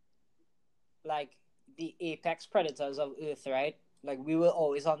like the apex predators of Earth, right? Like we were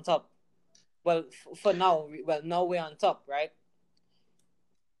always on top. Well, for now, now we're on top, right?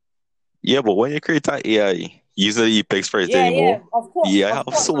 Yeah, but when you create an AI, using the apex predator Yeah, anymore, the AI of have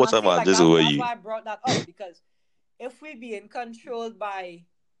course. so And much I feel like advantages over that's you. why I brought that up because if we being controlled by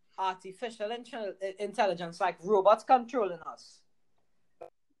artificial intelligence, like robots controlling us,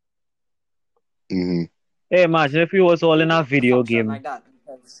 Mm-hmm. Hey, imagine if we was all we in a won't video function game. like that.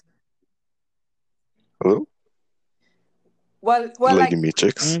 Because, Hello? well, Like the like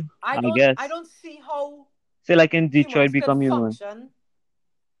Matrix? I I guess. don't see how Say like in Detroit humans could become human. function.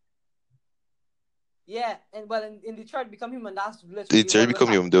 Yeah, and well, in Detroit, become human. That's They literally try to what would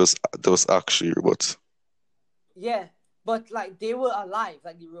become human, happen. those actually robots. Yeah, but like they were alive.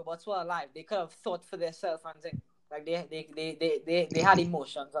 Like the robots were alive. They could have thought for themselves and things. Like they had Mm-hmm.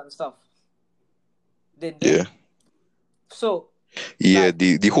 emotions and stuff. Didn't they? Yeah. So Yeah, like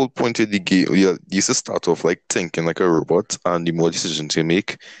the whole point of the game, yeah, you used to start off like thinking like a robot, and the more decisions you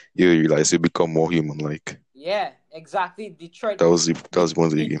make, you realize you become more human-like. yeah, exactly. Detroit That was one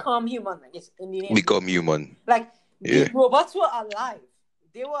of the game. become human. Like it's in the name. Become human. Like Yeah. the robots were alive.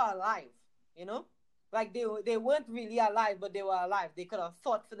 They were alive. You know, like they weren't really alive, but they were alive. They could have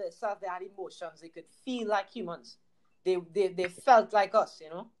thought for themselves. They had emotions. They could feel like humans. They felt like us. You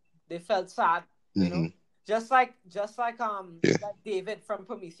know, they felt sad. You Mm-hmm. know, just Yeah. like David from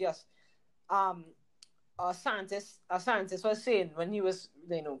Prometheus. Um, a scientist was saying when he was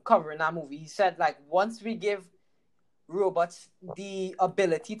covering that movie. He said like once we give robots the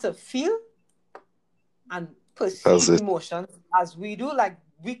ability to feel and That's perceive it. emotions as we do, like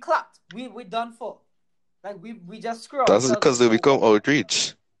we clapped. We done for. Like we just screw That's ourselves because they over. become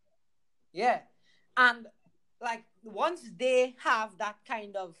outraged. Yeah. And like once they have that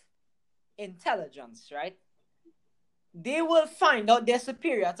kind of intelligence, right? They will find out they're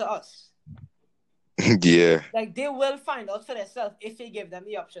superior to us. Yeah. Like they will find out for themselves if you give them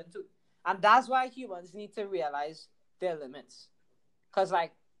the option to. And that's why humans need to realize their limits. Cause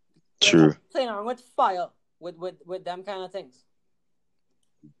like you're True. playing around with fire with them kind of things.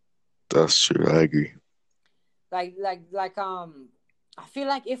 That's true. I agree. Like I feel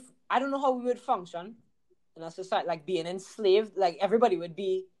like if I don't know how we would function in a society like being enslaved, like everybody would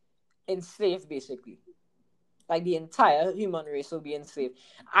be enslaved basically. Like the entire human race will be enslaved.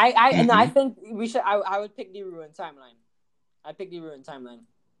 I Mm-hmm. think we should I would pick the ruined timeline. I pick the ruined timeline.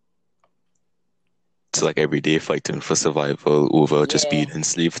 It's like every day fighting for survival over just Yeah. being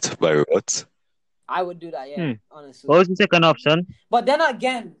enslaved by robots. I would do that, yeah, What honestly. was the second option? But then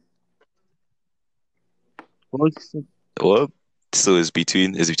again, What was Well, so it's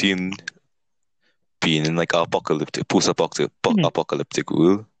between being in like apocalyptic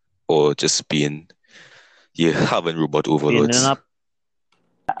world or just being having robot being in overlords.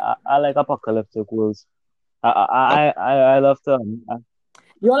 I like apocalyptic worlds. I love to.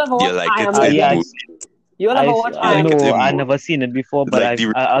 you all ever Yeah, watch like I it's Am in Yeah, Legend? movie. You all ever watch You I I Am like it know in I Legend? movie. never seen it before, but Like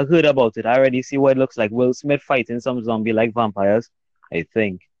the I heard about it. I already see what it looks like. Will Smith fighting some zombie like vampires. I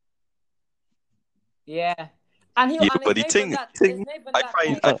think. Yeah. And yeah, and but it's the not even thing that thing it's not even that like I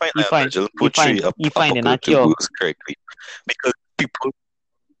find I am Legend portray He finding a apocalyptic cure. worlds correctly because people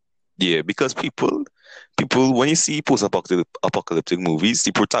because people when you see post-apocalyptic movies,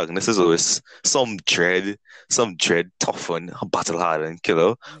 the protagonist is always some dread toughen battle hardened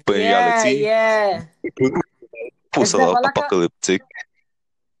killer, but in yeah, reality, yeah. people It's never like a post-apocalyptic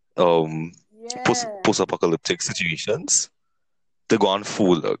um yeah. post-apocalyptic situations, they go on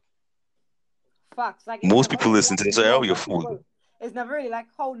fool. Facts. Like it's Most never people really listen like to this, oh, you're normal fool. people. It's never really like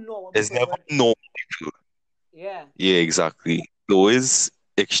how normal It's people never would. normal people. Yeah. Yeah, exactly. So it's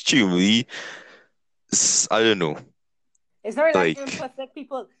extremely, I don't know, It's very like like, imperfect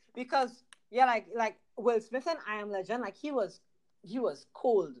people because Yeah, like Will Smith and I Am Legend, like he was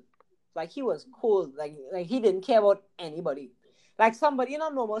cold. Like he was cold. Like he didn't care about anybody. Like somebody in a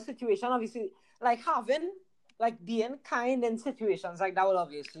normal situation, obviously, like having like being kind in situations like that will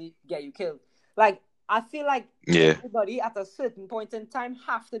obviously get you killed. Like I feel like Yeah. everybody at a certain point in time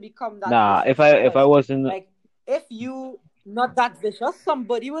have to become that Nah, vicious if I because wasn't like if you not that vicious,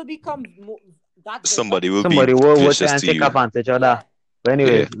 somebody will become that vicious. Somebody will be somebody would try vicious and to take you. advantage of Yeah, that. But Yeah.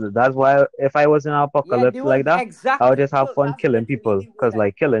 anyways, that's why if I was in an yeah, apocalypse they like would that, I would exactly. just have fun That's killing literally people the word because I like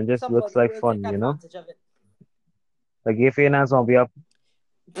mean. killing just looks Somebody like will take fun, you know. advantage of it. Like if you're in a zombie,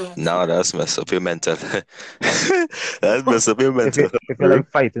 Now that's mess up your mental. That's mess up your mental. if you're like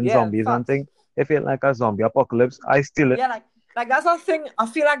fighting Yeah, zombies and facts. thing, if you're like a zombie apocalypse, I still Yeah, like that's a thing. I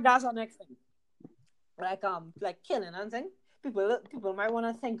feel like that's the next thing. Like killing and thing. People might want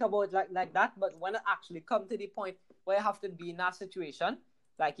to think about like that, but when it actually come to the point where you have to be in that situation,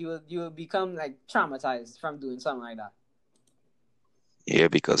 like you will become like traumatized from doing something like that. Yeah,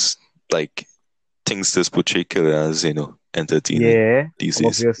 because like things just portray killer as, entertaining yeah, these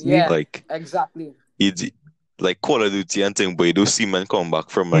days. obviously. Yeah, Like exactly. it's like Call of Duty and thing, but you do see men come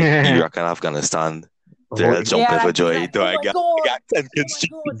back from like Iraq and Afghanistan. Oh, They're Yeah, jumping for like he's joy. like, Do oh I my got I god, got 10 oh kills.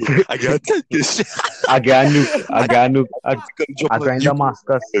 my god. I got 10 kills. I get a nuke. I Yeah, get a nuke. facts. Can drop I a grind nuke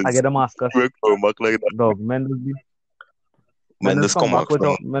Damascus. I get Damascus. We're going back like that. Dog, men Men just just come come back back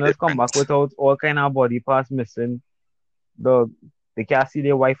from different. without all kind of body parts missing. Dog, they can't see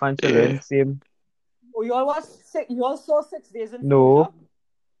their wife and Yeah. children. Same. Oh, you all watched you all saw 6 Days in Fallujah? No.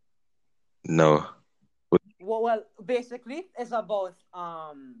 No. Well, basically, it's about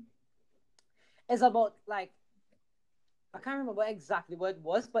like I can't remember exactly what it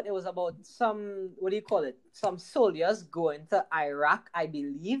was, but it was about some what do you call it? Some soldiers going to Iraq, I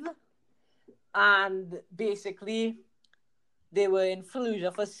believe, and basically they were in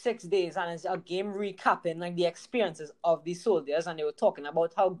Fallujah for 6 days, and it's a game recapping like the experiences of the soldiers, and they were talking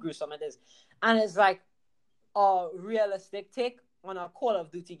about how gruesome it is, and it's like a realistic take on a Call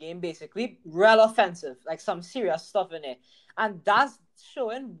of Duty game, basically real offensive, like some serious stuff in it, and that's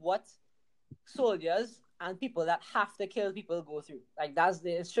showing what soldiers and people that have to kill people go through. Like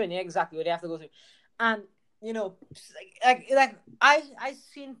it's showing you exactly what they have to go through, and like I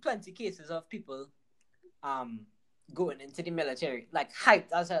seen plenty cases of people going into the military like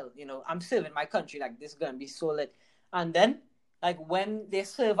hyped as hell. I'm serving my country, like this is gonna be so lit, and then like when they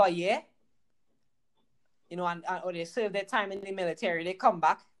serve a year, or they serve their time in the military, they come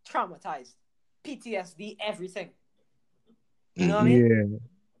back traumatized, PTSD, everything. You know what I mean? Yeah.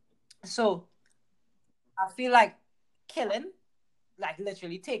 So I feel like killing, like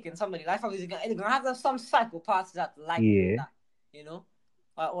literally taking somebody's life, obviously you're gonna have some psychopaths that like doing Yeah. that,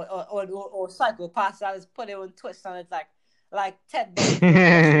 or psychopaths that is put their own twist on it, like Ted Bundy and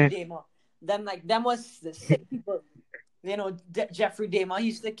Jeffrey Dahmer. Then like them was the sick people. Jeffrey Dahmer, he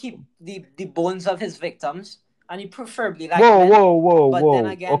used to keep the bones of his victims, and he preferably like Whoa, men. whoa, whoa, But then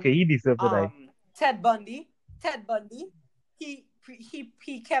whoa. again, Okay, he deserves to die. Ted Bundy, he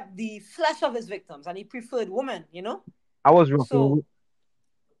kept the flesh of his victims, and he preferred women. I was rocking So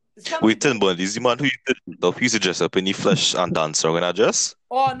with some Wait, people. tell me, is the man who used to dress up in the flesh and dance around a dress?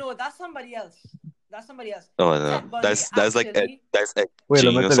 Oh no, that's somebody else. That's somebody else. Oh no. Ted Bundy That's like actually. that's Ed Wait,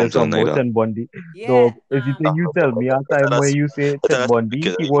 let me Gein or tell you something something like about that. Ted Bundy. Yeah. Dog, is it thing you But tell me a time where that's you say but Ted that's Bundy,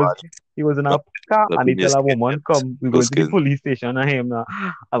 because he was in a car the and he tell biggest a kid woman, come, we going was to the kid. police station and him now.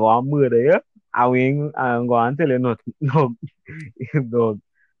 I go and murder you. I'm going to tell you nothing. No, dog.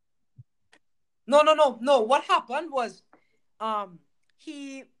 No. What happened was,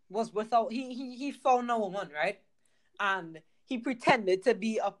 he was without. He found a woman, right, and he pretended to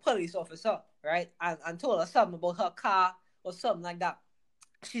be a police officer, right, and told her something about her car or something like that.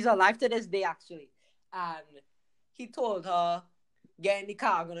 She's alive to this day, actually, and he told her, "Get in the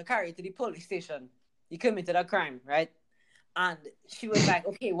car. I'm gonna carry you to the police station. You committed a crime, right?" And she was like,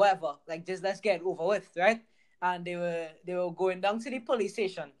 "Okay, whatever. Like, just let's get it over with, right?" And they were going down to the police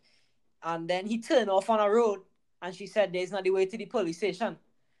station, and then he turned off on a road, and she said, "There's not the way to the police station,"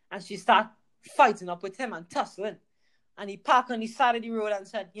 and she started fighting up with him and tussling, and he parked on the side of the road and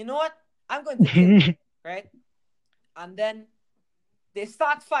said, "You know what? I'm going to kill you," right? And then they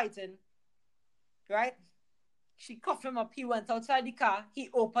start fighting, right? She cuffed him up. He went outside the car. He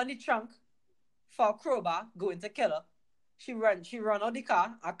opened the trunk for a crowbar, going to kill her. She run out the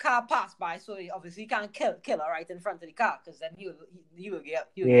car. A car passed by, so he obviously can't kill her right in front of the car, because then he will get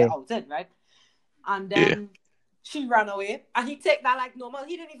Yeah. outed, right? And Yeah. then she ran away, and he take that like normal.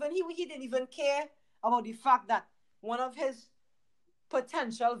 He didn't even care about the fact that one of his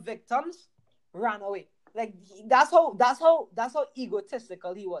potential victims ran away. Like that's how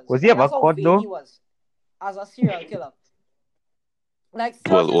egotistical he was. Was he Like ever that's how caught vain though? he was as a serial killer. Like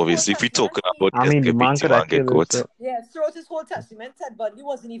throughout Well, his whole obviously, if we testament, talking about I mean, the man LGBT could have man get killed us. caught. So. yeah, throughout his whole testament, Ted Bundy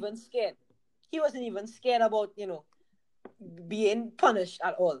wasn't even scared. He wasn't even scared about being punished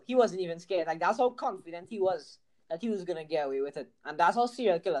at all. He wasn't even scared. Like that's how confident he was that he was gonna get away with it, and that's how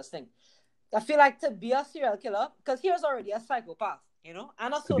serial killers think. I feel like to be a serial killer, because he was already a psychopath, and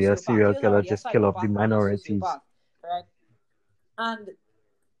a To be a sociopath. He serial was killer, already a just kill off the psychopath and a minorities. sociopath, right? And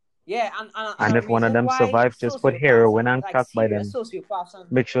yeah, and And a if one of reason them why survive, just put sociopaths heroin and and like crack by serious them. sociopaths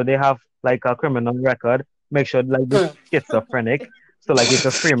and Make sure they have like a criminal record. Make sure like the schizophrenic. So like you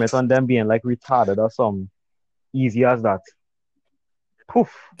can frame it on them being like retarded or something. Easy as that.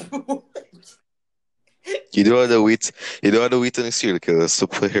 Poof. You don't have to wait. You don't have to wait on the serial killers to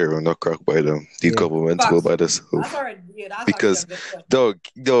put heroin or crack by them. The Yeah. government will facts. by That's themselves. alright. Yeah, that's actually a Because good question.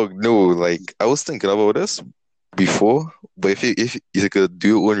 dog, no. Like I was thinking about this before, but if you could do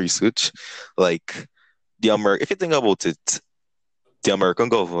your own research, like if you think about it, the American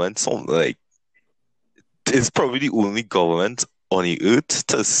government, is probably the only government on the earth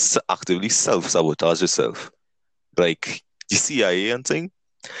to actively self-sabotage itself. Like the CIA and thing,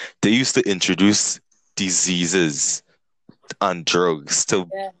 they used to introduce diseases and drugs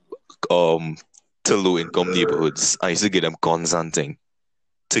Yeah. to low-income neighborhoods. I used to get them guns and thing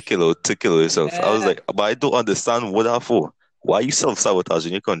to kill yourself. I was Yeah. like, but I don't understand what that for. Why are you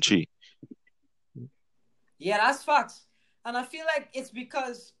self-sabotaging your country? Yeah, that's facts. And I feel like it's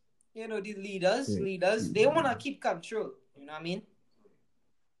because, the leaders, they want to keep control. You know what I mean?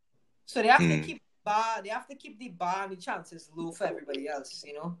 So they have to Mm. keep the bar and the chances low for everybody else.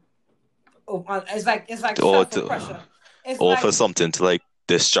 Oh, and it's like Or self-oppression. It's or for like, something to like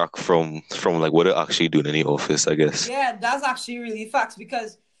distract from like what they're actually doing in the office, I guess. yeah, that's actually really facts,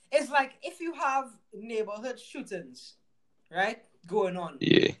 because it's like if you have neighborhood shootings, right, going on,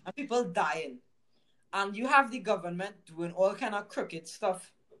 Yeah. and people dying, and you have the government doing all kind of crooked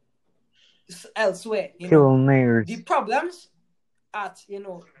stuff elsewhere, Kill the neighbors. problems at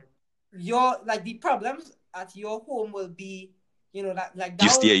the problems at your home will be, that You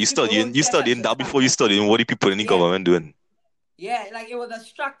pay studying attention to that that before you more. studying what the people in the Yeah, government doing. yeah, like it will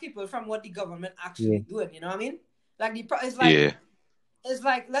distract people from what the government Yeah. actually doing. You know what I mean? Like Yeah. it's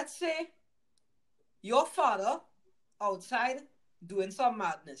like, let's say your father outside doing some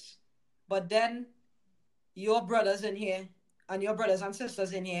madness, but then your brothers in here and your brothers and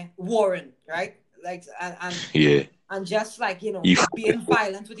sisters in here warring, right? Like Yeah. and just like You being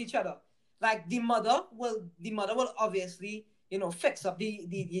violent with each other. Like the mother will obviously fix up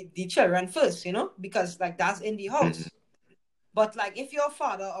the children first, because like that's in the Mhm. house. But like if your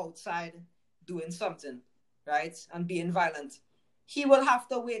father outside doing something, right, and being violent, he will have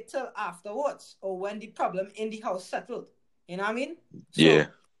to wait till afterwards or when the problem in the house settled. You know what I mean? Yeah.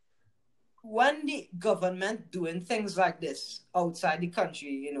 So when the government doing things like this outside the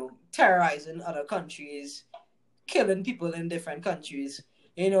country, terrorizing other countries, killing people in different countries,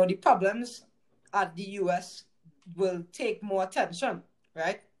 the problems at the US will take more attention,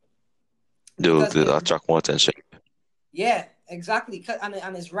 right? They'll, Because they'll attract more attention. yeah, exactly,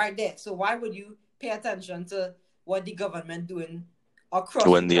 and it's right there. So why would you pay attention to what the government doing across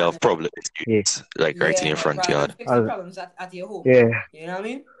the When they have planet? problems, Yeah. like right in Yeah, your front rather yard. than fix the problems at your home. Yeah. You know what I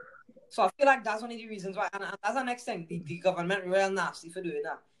mean? So I feel like that's one of the reasons why, and that's the next thing. The government real nasty for doing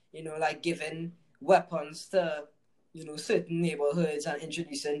that. Like giving weapons to certain neighborhoods and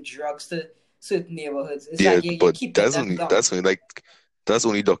introducing drugs to certain neighborhoods. It's Yeah, like you're but keeping them down. that's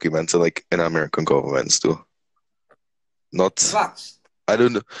only documented like in American governments too. Not Facts. I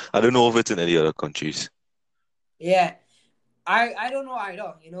don't know of it in any other countries. Yeah, I don't know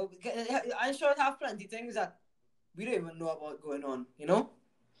either. Because I'm sure it have plenty things that we don't even know about going on.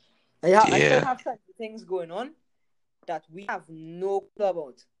 Yeah, I'm sure it Yeah. have plenty things going on that we have no clue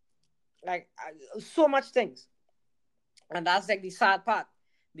about. Like so much things, and that's like the sad part,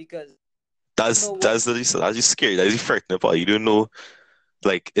 because That's what. that's the that's just scary. That's the frightening part. You don't know.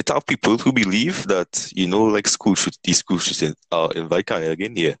 Like it have people who believe that like these school shootings invite Kanye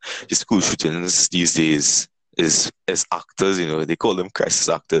again, yeah. The school shootings these days is actors, they call them crisis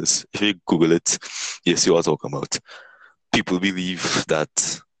actors. If you Google it, you see what I'm talking about. People believe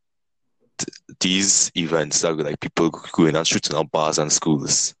that these events are like people going and shooting up bars and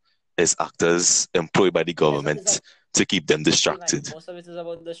schools is actors employed by the Yeah, so it's government to keep them like distracted. most of it is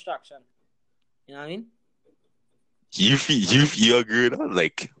about distraction. You know what I mean? You agree with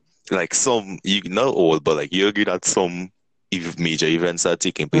that? Like some you not all, but like you agree that some major events are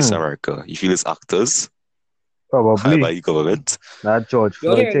taking place in America. You feel it's actors hired by Probably the government. that George You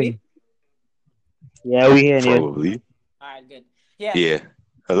Floyd hearing thing. me? Yeah, we hear you. Probably. All right, good. Yes, Yeah. it's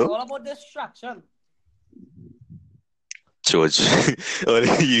Hello? all about distraction. George.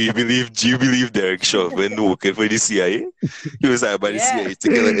 Do you believe Derek Chauvin working for the CIA? He was hired by the Yeah, CIA to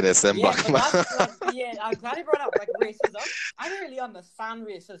kill an innocent yeah, black but that's man. like, yeah, I'm glad you brought up like racism. I don't really understand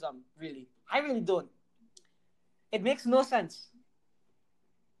racism, really. I really don't. It makes no sense.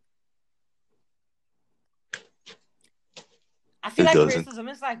 I feel It like doesn't.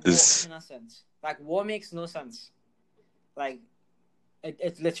 racism is like war It's in a sense. Like war makes no sense. Like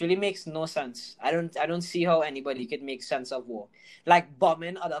it literally makes no sense. I don't see how anybody could make sense of war. Like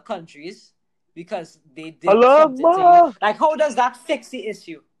bombing other countries because they did Allah something to you. Akbar. Like how does that fix the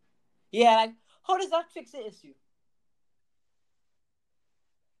issue? Yeah, like how does that fix the issue?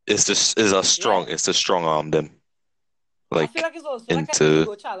 Yeah. it's a strong arm them I feel like like it's also like an into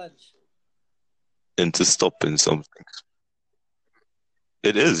ego challenge. stopping something.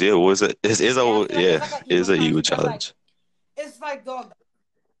 It is, yeah. Was it? It is Yeah, I a feel like it's yeah. like an It ego is an challenge ego because like challenge. it's like dog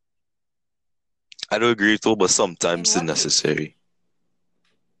I don't agree with it, but in sometimes it's what ways? necessary.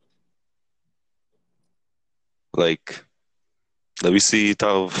 Like, let me see it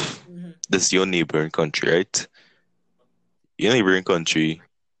of Mm-hmm. this your neighboring country, right? Your neighboring country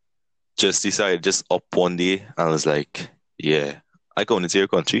just decided just up one day and was like, yeah, I go into your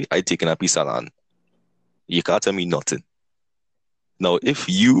country, I taking a piece of land. You can't tell me nothing. Now, if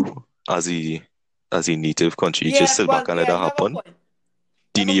you as a native country just Yeah, sit well, back and let yeah, that you have a happen, point. You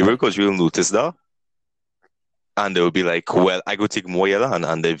the have a neighboring point. country will notice that and they'll be like, well, I go take more of your land,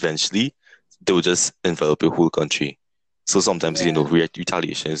 and eventually they'll just envelop your whole country. So sometimes, Yeah.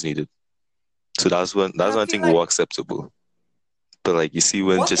 retaliation is needed. So And that's I when I feel think like war acceptable. But like you see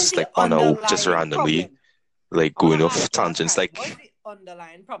when what is just the like on out just underlying randomly problem? like I want going to off ask you that, tangents Kyle. What is like the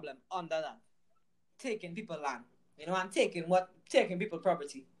underlying problem under that? Taking people land. I'm taking people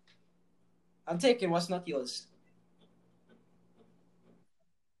property. I'm taking what's not yours.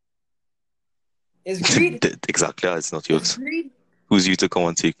 It's greed. exactly it's not It's yours. greed. Who's you to come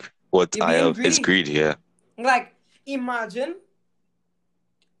and take what You're I being have is greedy. greed, yeah. Like, imagine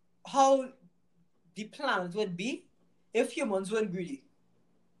how the planet would be if humans weren't greedy.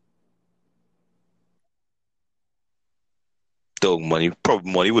 Though money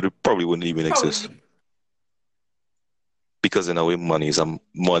would probably wouldn't even exist. Probably. Because in a way money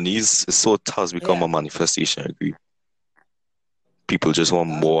is so it has become Yeah. a manifestation of greed. People just want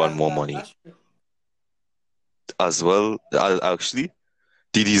That's more and that, more that money. that's true. As well, actually,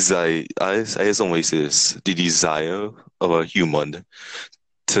 the desire, I hear somebody say this, the desire of a human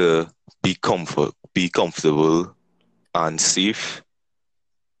to be comfortable and safe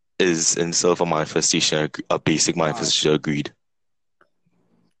is in itself a manifestation, a basic Wow. manifestation of greed.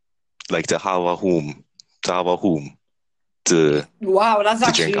 Like to have a home, Wow,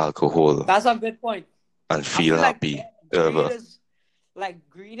 to drink alcohol that's a good point. and I feel feel like happy. greed is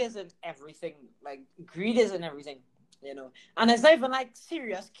greed is in everything. Like greed is in everything. And it's not even like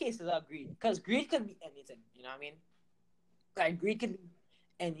serious cases of greed. Because greed could be anything, you know what I mean? Like greed can be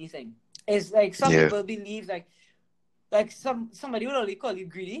anything. It's like some Yeah, people believe somebody will only call you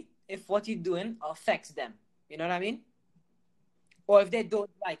greedy if what you're doing affects them. You know what I mean? Or if they don't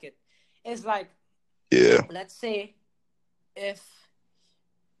like it. It's like, yeah, let's say if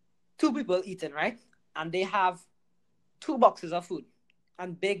two people eating, right? And they have two boxes of food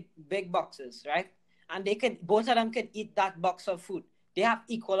and big boxes, right? And both of them can eat that box of food. They have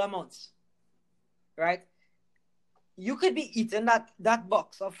equal amounts, right? You could be eating that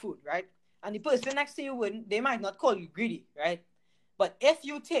box of food, right? And the person next to you wouldn't, they might not call you greedy, right? But if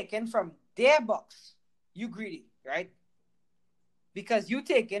you taken from their box, you greedy, right? Because you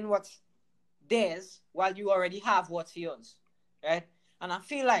taking what's theirs while you already have what's yours, right? And I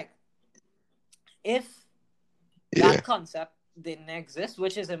feel like if yeah. that concept didn't exist,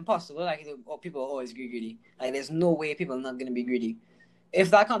 which is impossible. Like people always greedy. Like there's no way people are not gonna be greedy. If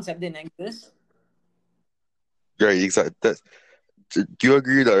that concept didn't exist, Right, exactly. Do you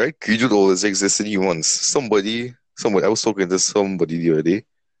agree with that, right? Greed would always exist in humans. I was talking to somebody the other day,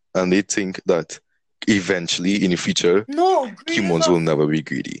 and they think that eventually in the future, no, greed is humans will never be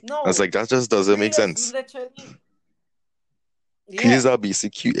greedy. I was no, like, that just doesn't make greed is sense. literally Greed yeah. is our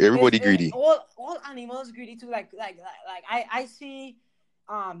basic, everybody greedy. All animals greedy too. Like I see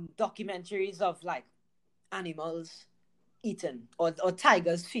documentaries of like animals eating or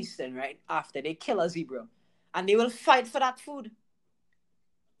tigers feasting right after they kill a zebra, and they will fight for that food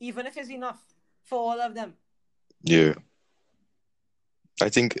even if it's enough for all of them. Yeah. I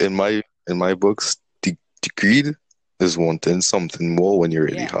think in my books, the greed is wanting something more when you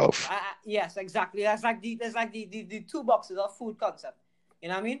already Yeah. have. Yes, exactly. That's like the two boxes of food concept. You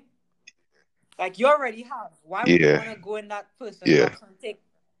know what I mean? Like you already have. Why would you Yeah. want to go in that person's Yeah. box and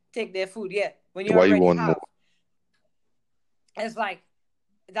take their food? Yeah, when you Why you already want have. more? It's like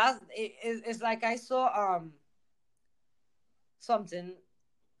it's like I saw something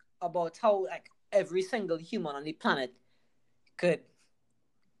about how like every single human on the planet could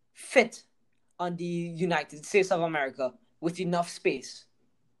fit on the United States of America with enough space.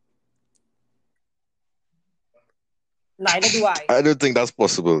 Neither do I. I don't think that's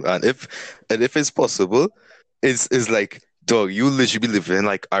possible. And if it's possible, it's like, dog, you literally be living in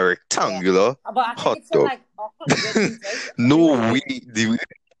like a Yeah. rectangular But I think hot it's in dog. like 100 meters. No way Everybody do we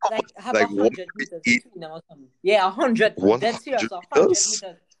like have like 100 meters between them or something. Yeah, 100. I'm dead serious. 100 100 meters?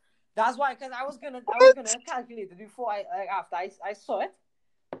 meters. That's why, because I was gonna calculate it before after I saw it.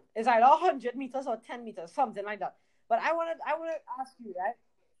 It's either 100 meters or 10 meters, something like that. But I wanted to ask you, right?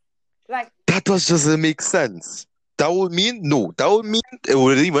 Like, That just doesn't make sense. That would mean it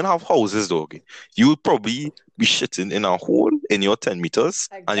wouldn't even have houses, dog. You would probably be shitting in a hole in your 10 meters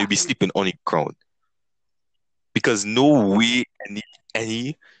and you'd be exactly. sleeping on the ground. Because no way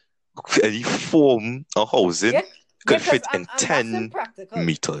any any form of housing Yeah, could because fit in and that's 10 impractical,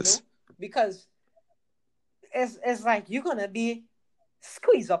 meters. because it's like you're gonna be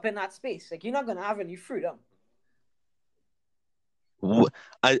squeezed up in that space. Like you're not gonna have any freedom.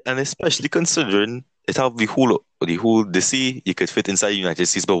 And especially considering it have the sea you could fit inside the United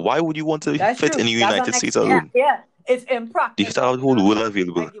States, but why would you want to That's fit true. in the That's United an States yeah, alone? yeah. It's You have to impractical. have the You know whole what I world mean?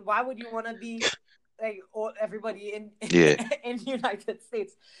 available. Like, why would you want to be like everybody in Yeah, in the United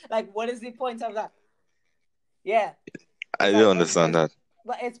States? Like, what is the point of that? Yeah, I it's don't like understand that.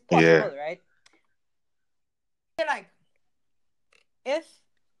 but it's Yeah, possible, right? Like, if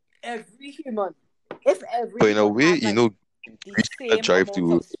every human, if every but in a human way, had like the increase the same drive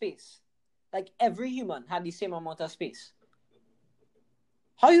amount to. of space, like every human had the same amount of space,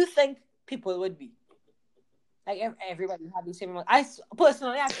 how you think people would be? Like if everybody had the same amount.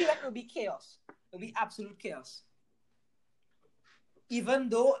 Personally, I feel like it would be chaos. It would be absolute chaos. Even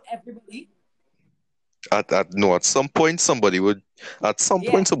though everybody, At some point yeah, somebody would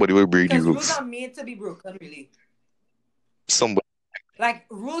break the because rules rules. are made to be broken, really. Somebody, Like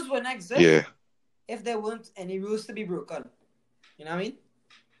rules wouldn't exist yeah, if there weren't any rules to be broken. You know what I mean?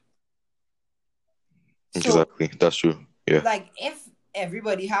 So, exactly. That's true. Yeah, like, if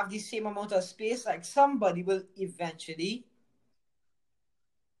everybody have the same amount of space, like somebody will eventually,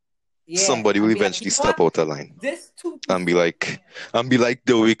 yeah, somebody will and be like, you eventually know step what? out of line This too and be peaceful. like,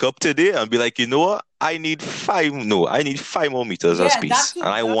 they'll wake up today and be like, you know what? I need 5 more meters of Yeah, that space, and too.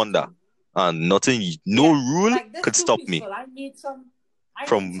 I That want that, too. and nothing, no Yeah, rule like this could too stop me peaceful. I need some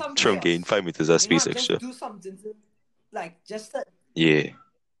from getting chaos. 5 meters of You know, space what? Just extra. do something to, like, just to, Yeah,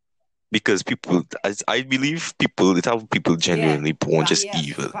 because people, as I believe, it have people yeah, genuinely born that just yes,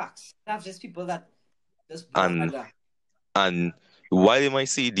 evil, facts. That's just people that just born like and that. and while they might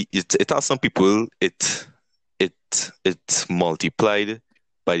say it has some people, it multiplied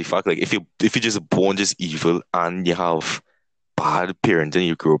by the fact, like, if you're just born just evil and you have bad parenting,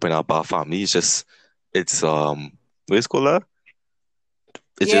 you grew up in a bad family, it's what is it called that?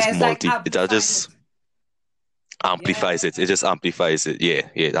 It's Yeah, just it's like it amplifying it. just Yeah, amplifies it. It just amplifies it. Yeah,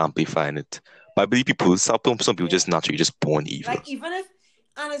 yeah, amplifying it. But I believe some people yeah. just naturally just born evil. Like even if,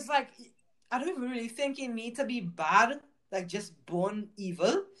 and it's like I don't even really think you need to be bad. Like just born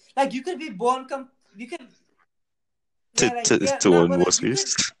evil. Like you could be born you could, To yeah, like to yeah, to no, one but more like you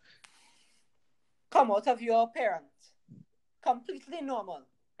space. could come out of your parents completely normal,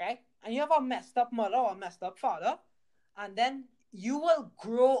 right? And you have a messed up mother or a messed up father, and then you will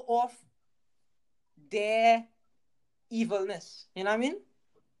grow off their evilness. You know what I mean?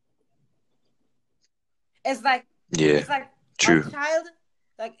 It's like Yeah, it's like a true. child.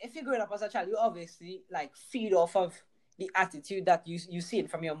 Like if you're growing up as a child, you obviously like feed off of the attitude that you see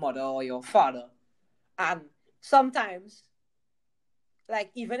from your mother or your father, and sometimes, like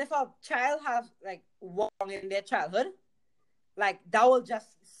even if a child has like wrong in their childhood, like that will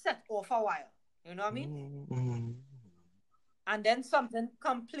just set off a while. You know what I mean? Mm-hmm. And then something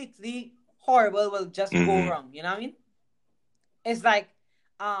completely horrible will just go Mm-hmm. wrong. You know what I mean? It's like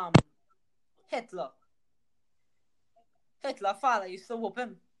um Hitler. Hitler father used to whoop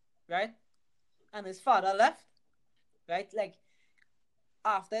him, right? And his father left, right? Like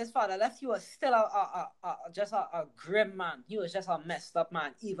after his father left, he was still just a grim man. He was just a messed up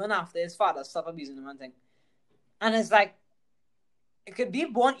man, even after his father stopped abusing him and thing. And it's like it could be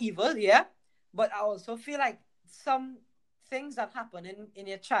born evil, yeah, but I also feel like some things that happen in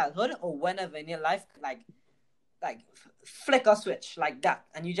your childhood or whenever in your life, like flick a switch like that,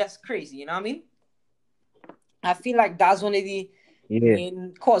 and you just crazy. You know what I mean? I feel like that's one of Yeah.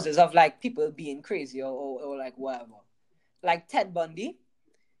 main causes of like people being crazy or like whatever. Like Ted Bundy,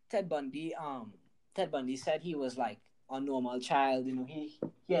 Ted Bundy said he was like a normal child, he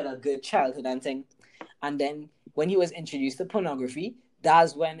had a good childhood and thing. And then when he was introduced to pornography,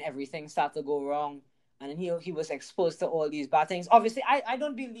 that's when everything started to go wrong. And then he was exposed to all these bad things. Obviously, I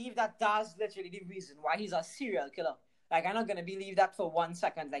don't believe that that's literally the reason why he's a serial killer. Like, I'm not gonna believe that for 1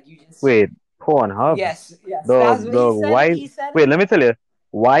 second. Like, you just Wait, Pornhub. yes, that's what he said. Why? He said Wait, let me tell you.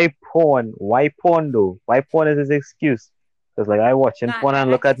 Why porn? Why porn though? Why porn is his excuse? Because like I watching nah, porn and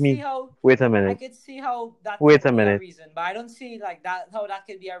I look could at see me. how Wait a I minute. could see how that Wait could a be a minute. reason, but I don't see like that how that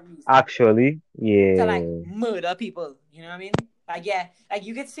could be a reason Actually, to like yeah. murder people. You know what I mean? Like, yeah, like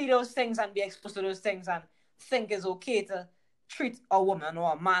you could see those things and be exposed to those things and think it's okay to treat a woman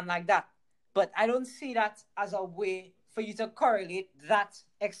or a man like that. But I don't see that as a way for you to correlate that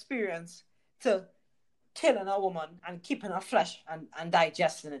experience to killing a woman and keeping her flesh and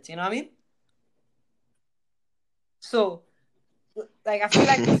digesting it. You know what I mean? So, like, I feel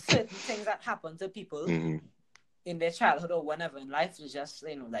like certain things that happen to people in their childhood or whenever in life is just,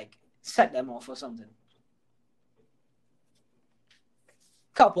 like set them off or something.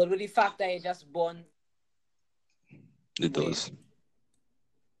 Coupled with the fact that you're just born. It does.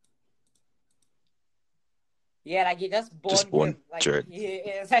 Yeah, like you're just born born like jerk.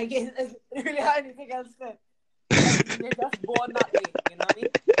 it's like it's really hard anything else to. Like, you're just born that way, you know what I mean?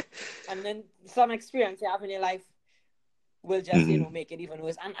 And then some experience you have in your life will just, make it even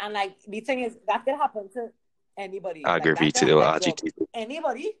worse. And like the thing is that could happen to anybody. Aggravated like, or like, agitated.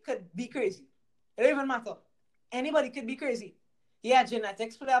 anybody could be crazy. It don't even matter. Anybody could be crazy. Yeah,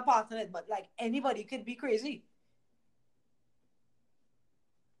 genetics play a part in it, but like anybody could be crazy.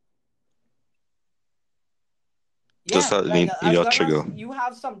 Does Yeah, that like mean as you're long trigger? as you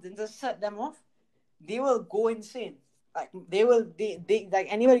have something to set them off, they will go insane. Like they like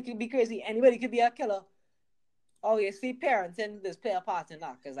anybody could be crazy. Anybody could be a killer. Obviously, parenting does play a part in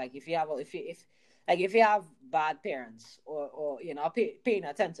that because like if you have bad parents or paying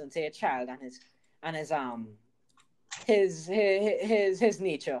attention to your child and his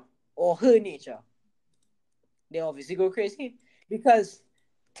nature or her nature, they obviously go crazy because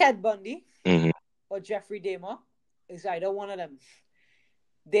Ted Bundy or Jeffrey Dahmer is either one of them.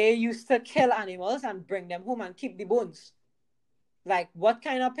 They used to kill animals and bring them home and keep the bones. Like, what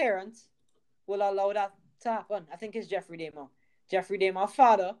kind of parents will allow that to happen? I think it's Jeffrey Dahmer. Jeffrey Dahmer's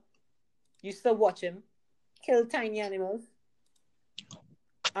father used to watch him kill tiny animals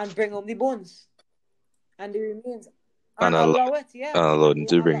and bring home the bones and the remains and allow it, yeah, allowed him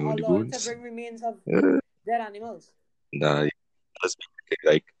to bring the allow him to boons. bring remains of dead animals. Nah, that's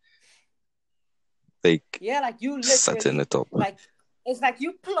like yeah, like you setting literally it up. like it's like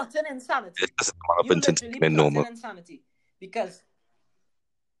you plotting insanity. It doesn't You happen to literally men plotting normal. insanity because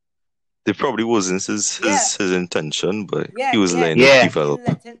It probably wasn't his intention, but he was letting it he develop.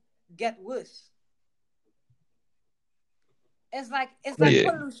 let it get worse. It's like Yeah.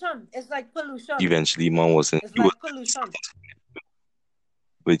 pollution. It's like pollution. Eventually, man wasn't. It's like pollution.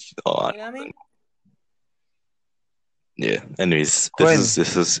 Which, you know what I mean? Yeah. Anyways, Quinn. this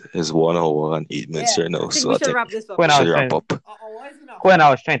is 1 hour and 8 minutes right now, I think so we I should think wrap this up. Quinn, we should wrap up. Quinn, I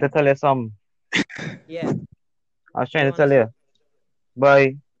was trying to tell you something. Yeah. I was trying to tell you.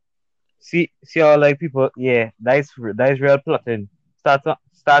 But see how like people, yeah, that is real plotting.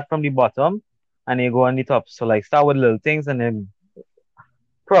 Start from the bottom and you go on the top. So like start with little things and then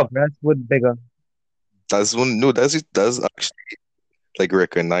progress with bigger. That's actually like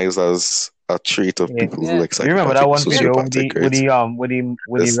recognized as a trait of Yeah. people Yeah. who like You remember that psychopathic, one video with sociopathic, the right?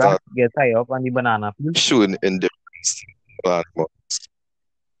 with the rat get tied up on the banana peel? Showing indifference to animals.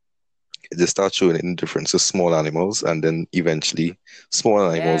 They start showing indifference to small animals, and then eventually,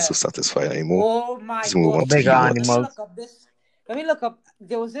 small animals will satisfy anymore. Oh my So move on god! to Bigger humans. animals. Let me look up.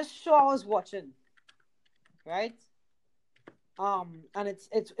 There was this show I was watching, right? And it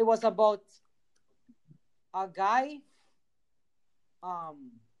was about a guy,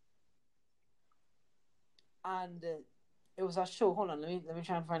 and it was a show. Hold on, let me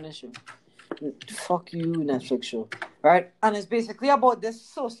try and find this show. Fuck you, Netflix show, right? And it's basically about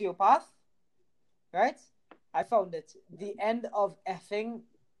this sociopath, right? I found it. The end of effing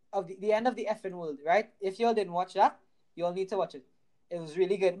of the end of the effing world, right? If y'all didn't watch that, you'll need to watch it. It was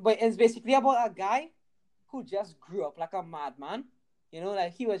really good. But it's basically about a guy who just grew up like a madman.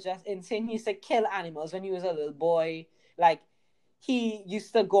 Like he was just insane. He used to kill animals when he was a little boy. Like he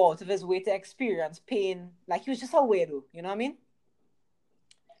used to go out of his way to experience pain. Like he was just a weirdo. You know what I mean?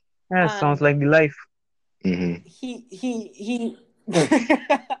 Yeah, sounds like the life. Mm-hmm.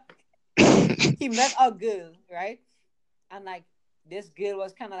 He met a girl, right? And like this girl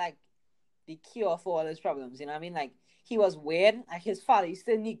was kind of like the cure for all his problems. You know what I mean? Like he was weird. Like his father, he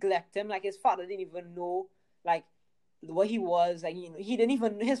still neglect him. Like his father didn't even know like what he was. Like he didn't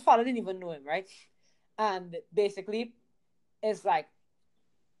even his father didn't even know him, right? And basically, it's like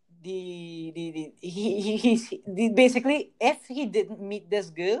basically if he didn't meet this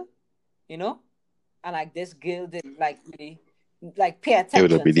girl, you know, and like this girl didn't like really like pay It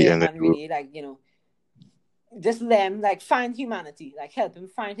would attention be to the him end of and you. really like just let him like find humanity, like help him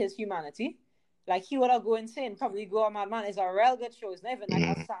find his humanity. Like he would have go insane, probably go a madman. It's a real good show. It's not even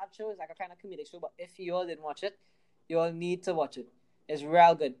like a sad show. It's like a kind of comedic show. But if you all didn't watch it, you all need to watch it. It's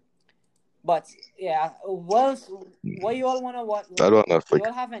real good. But yeah, what you all want to watch? I don't know if You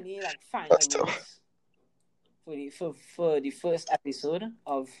all have any like final that's tough. words for the first episode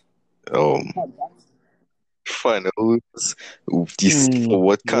of Um, podcast? finals.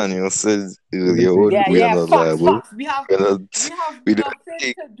 What Kanye said earlier on, we are Yeah, not facts. liable. We have We're not. We don't nothing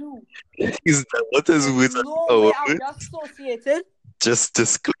think to do. is that what is In with no our way are we associated just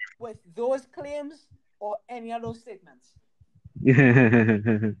with those claims or any of those statements.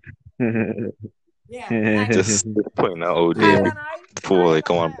 Yeah, like just point out Kyle there and I for like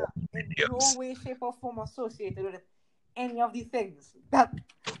come on. are in no Yes. way, shape, or form associated with any of the things that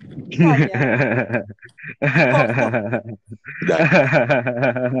Kanye. So yeah,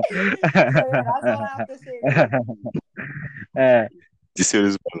 that's all I have to say. You see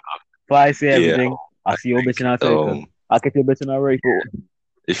this? But I say Yeah. everything. I see your bitch in our circle. I get your bitch in our rifle.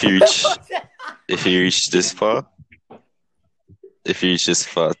 If you reach this far,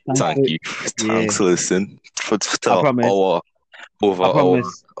 thank you. Thanks for listening. For I promise. Our over I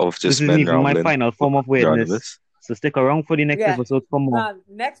promise. of just This men isn't even my rambling. final form of weirdness. So stick around for the next episode for more.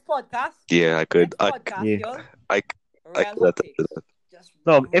 Next podcast. Yeah, I could. Next podcast, yo. I could.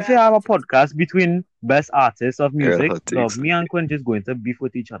 Dog, if you have a podcast between best artists of music, hot dog, takes. me and Quinn just going to beef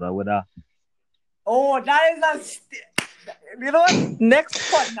with each other with that. Oh, that is you know what? Next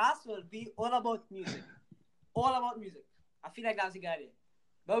podcast will be all about music. All about music. I feel like that's a good idea.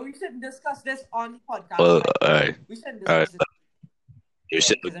 But we shouldn't discuss this on the podcast. Well, alright. We shouldn't discuss it. You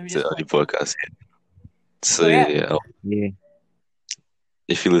should on the podcast. So yeah.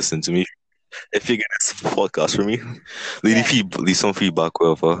 If you listen to me, if you get this podcast from me, leave some feedback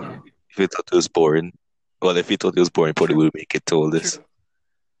wherever. If you thought it was boring, if you thought it was boring, probably would make it to all this. True.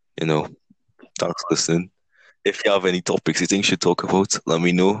 You know, thanks for listening. If you have any topics you think we should talk about, let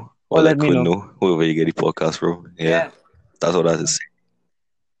me know. Or let me know. Whoever you get the podcast from. Yeah. That's all I have to say.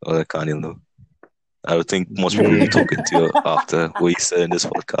 Or I can't know. I don't think most people will be talking to you after what you said in this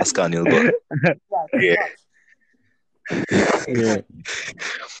podcast, Kanye, but yeah.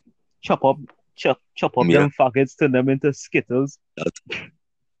 Chop up them faggots, turn them into Skittles.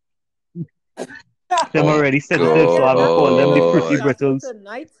 Them already sensitive, so I will call them the Fruity Brittles.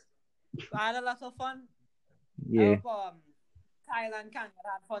 Tonight, I had a lot of fun. Yeah. Kyle and Kanye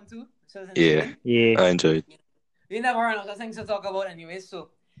had fun too. Yeah. I enjoyed. We never run out of things to talk about anyway, so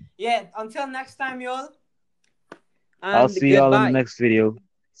yeah, until next time, y'all. I'll see y'all in the next video.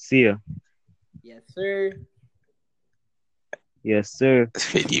 See ya. Yes, sir. Yes, sir.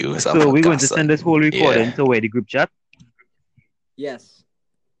 Video. So we're going to send this whole recording to where the group chat? Yes.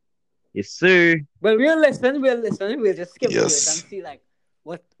 Yes, sir. Well, we'll listen. We'll just skip through it and see like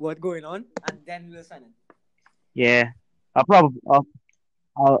what going on, and then we'll send it. Yeah.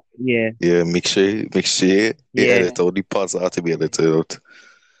 I'll yeah. Yeah, make sure you edit all the parts that have to be edited out.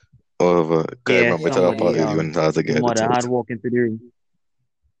 However, remember that part you and how to get edited out. Hard walk into the room.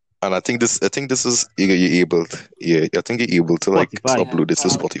 And I think this is you're able to, I think you're able to like Spotify. upload this to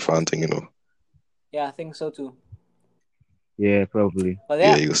Spotify and thing, you know. Yeah, I think so too. Yeah, probably. But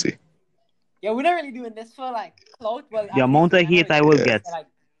yeah, you'll see. Yeah, we're not really doing this for like clout. Well, the amount of hate I will get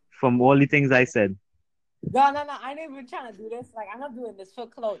from all the things I said. No. I ain't even trying to do this. Like, I'm not doing this for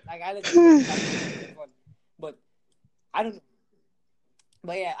clout. Like, I literally but I don't know.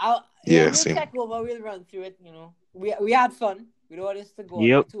 But yeah, we'll check over. We'll run through it. You know, we had fun. We don't want this to go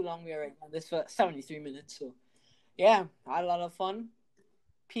on too long. We are on this for 73 minutes. So yeah, I had a lot of fun.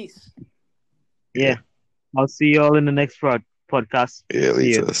 Peace. Yeah, I'll see you all in the next podcast. Yeah,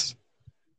 later.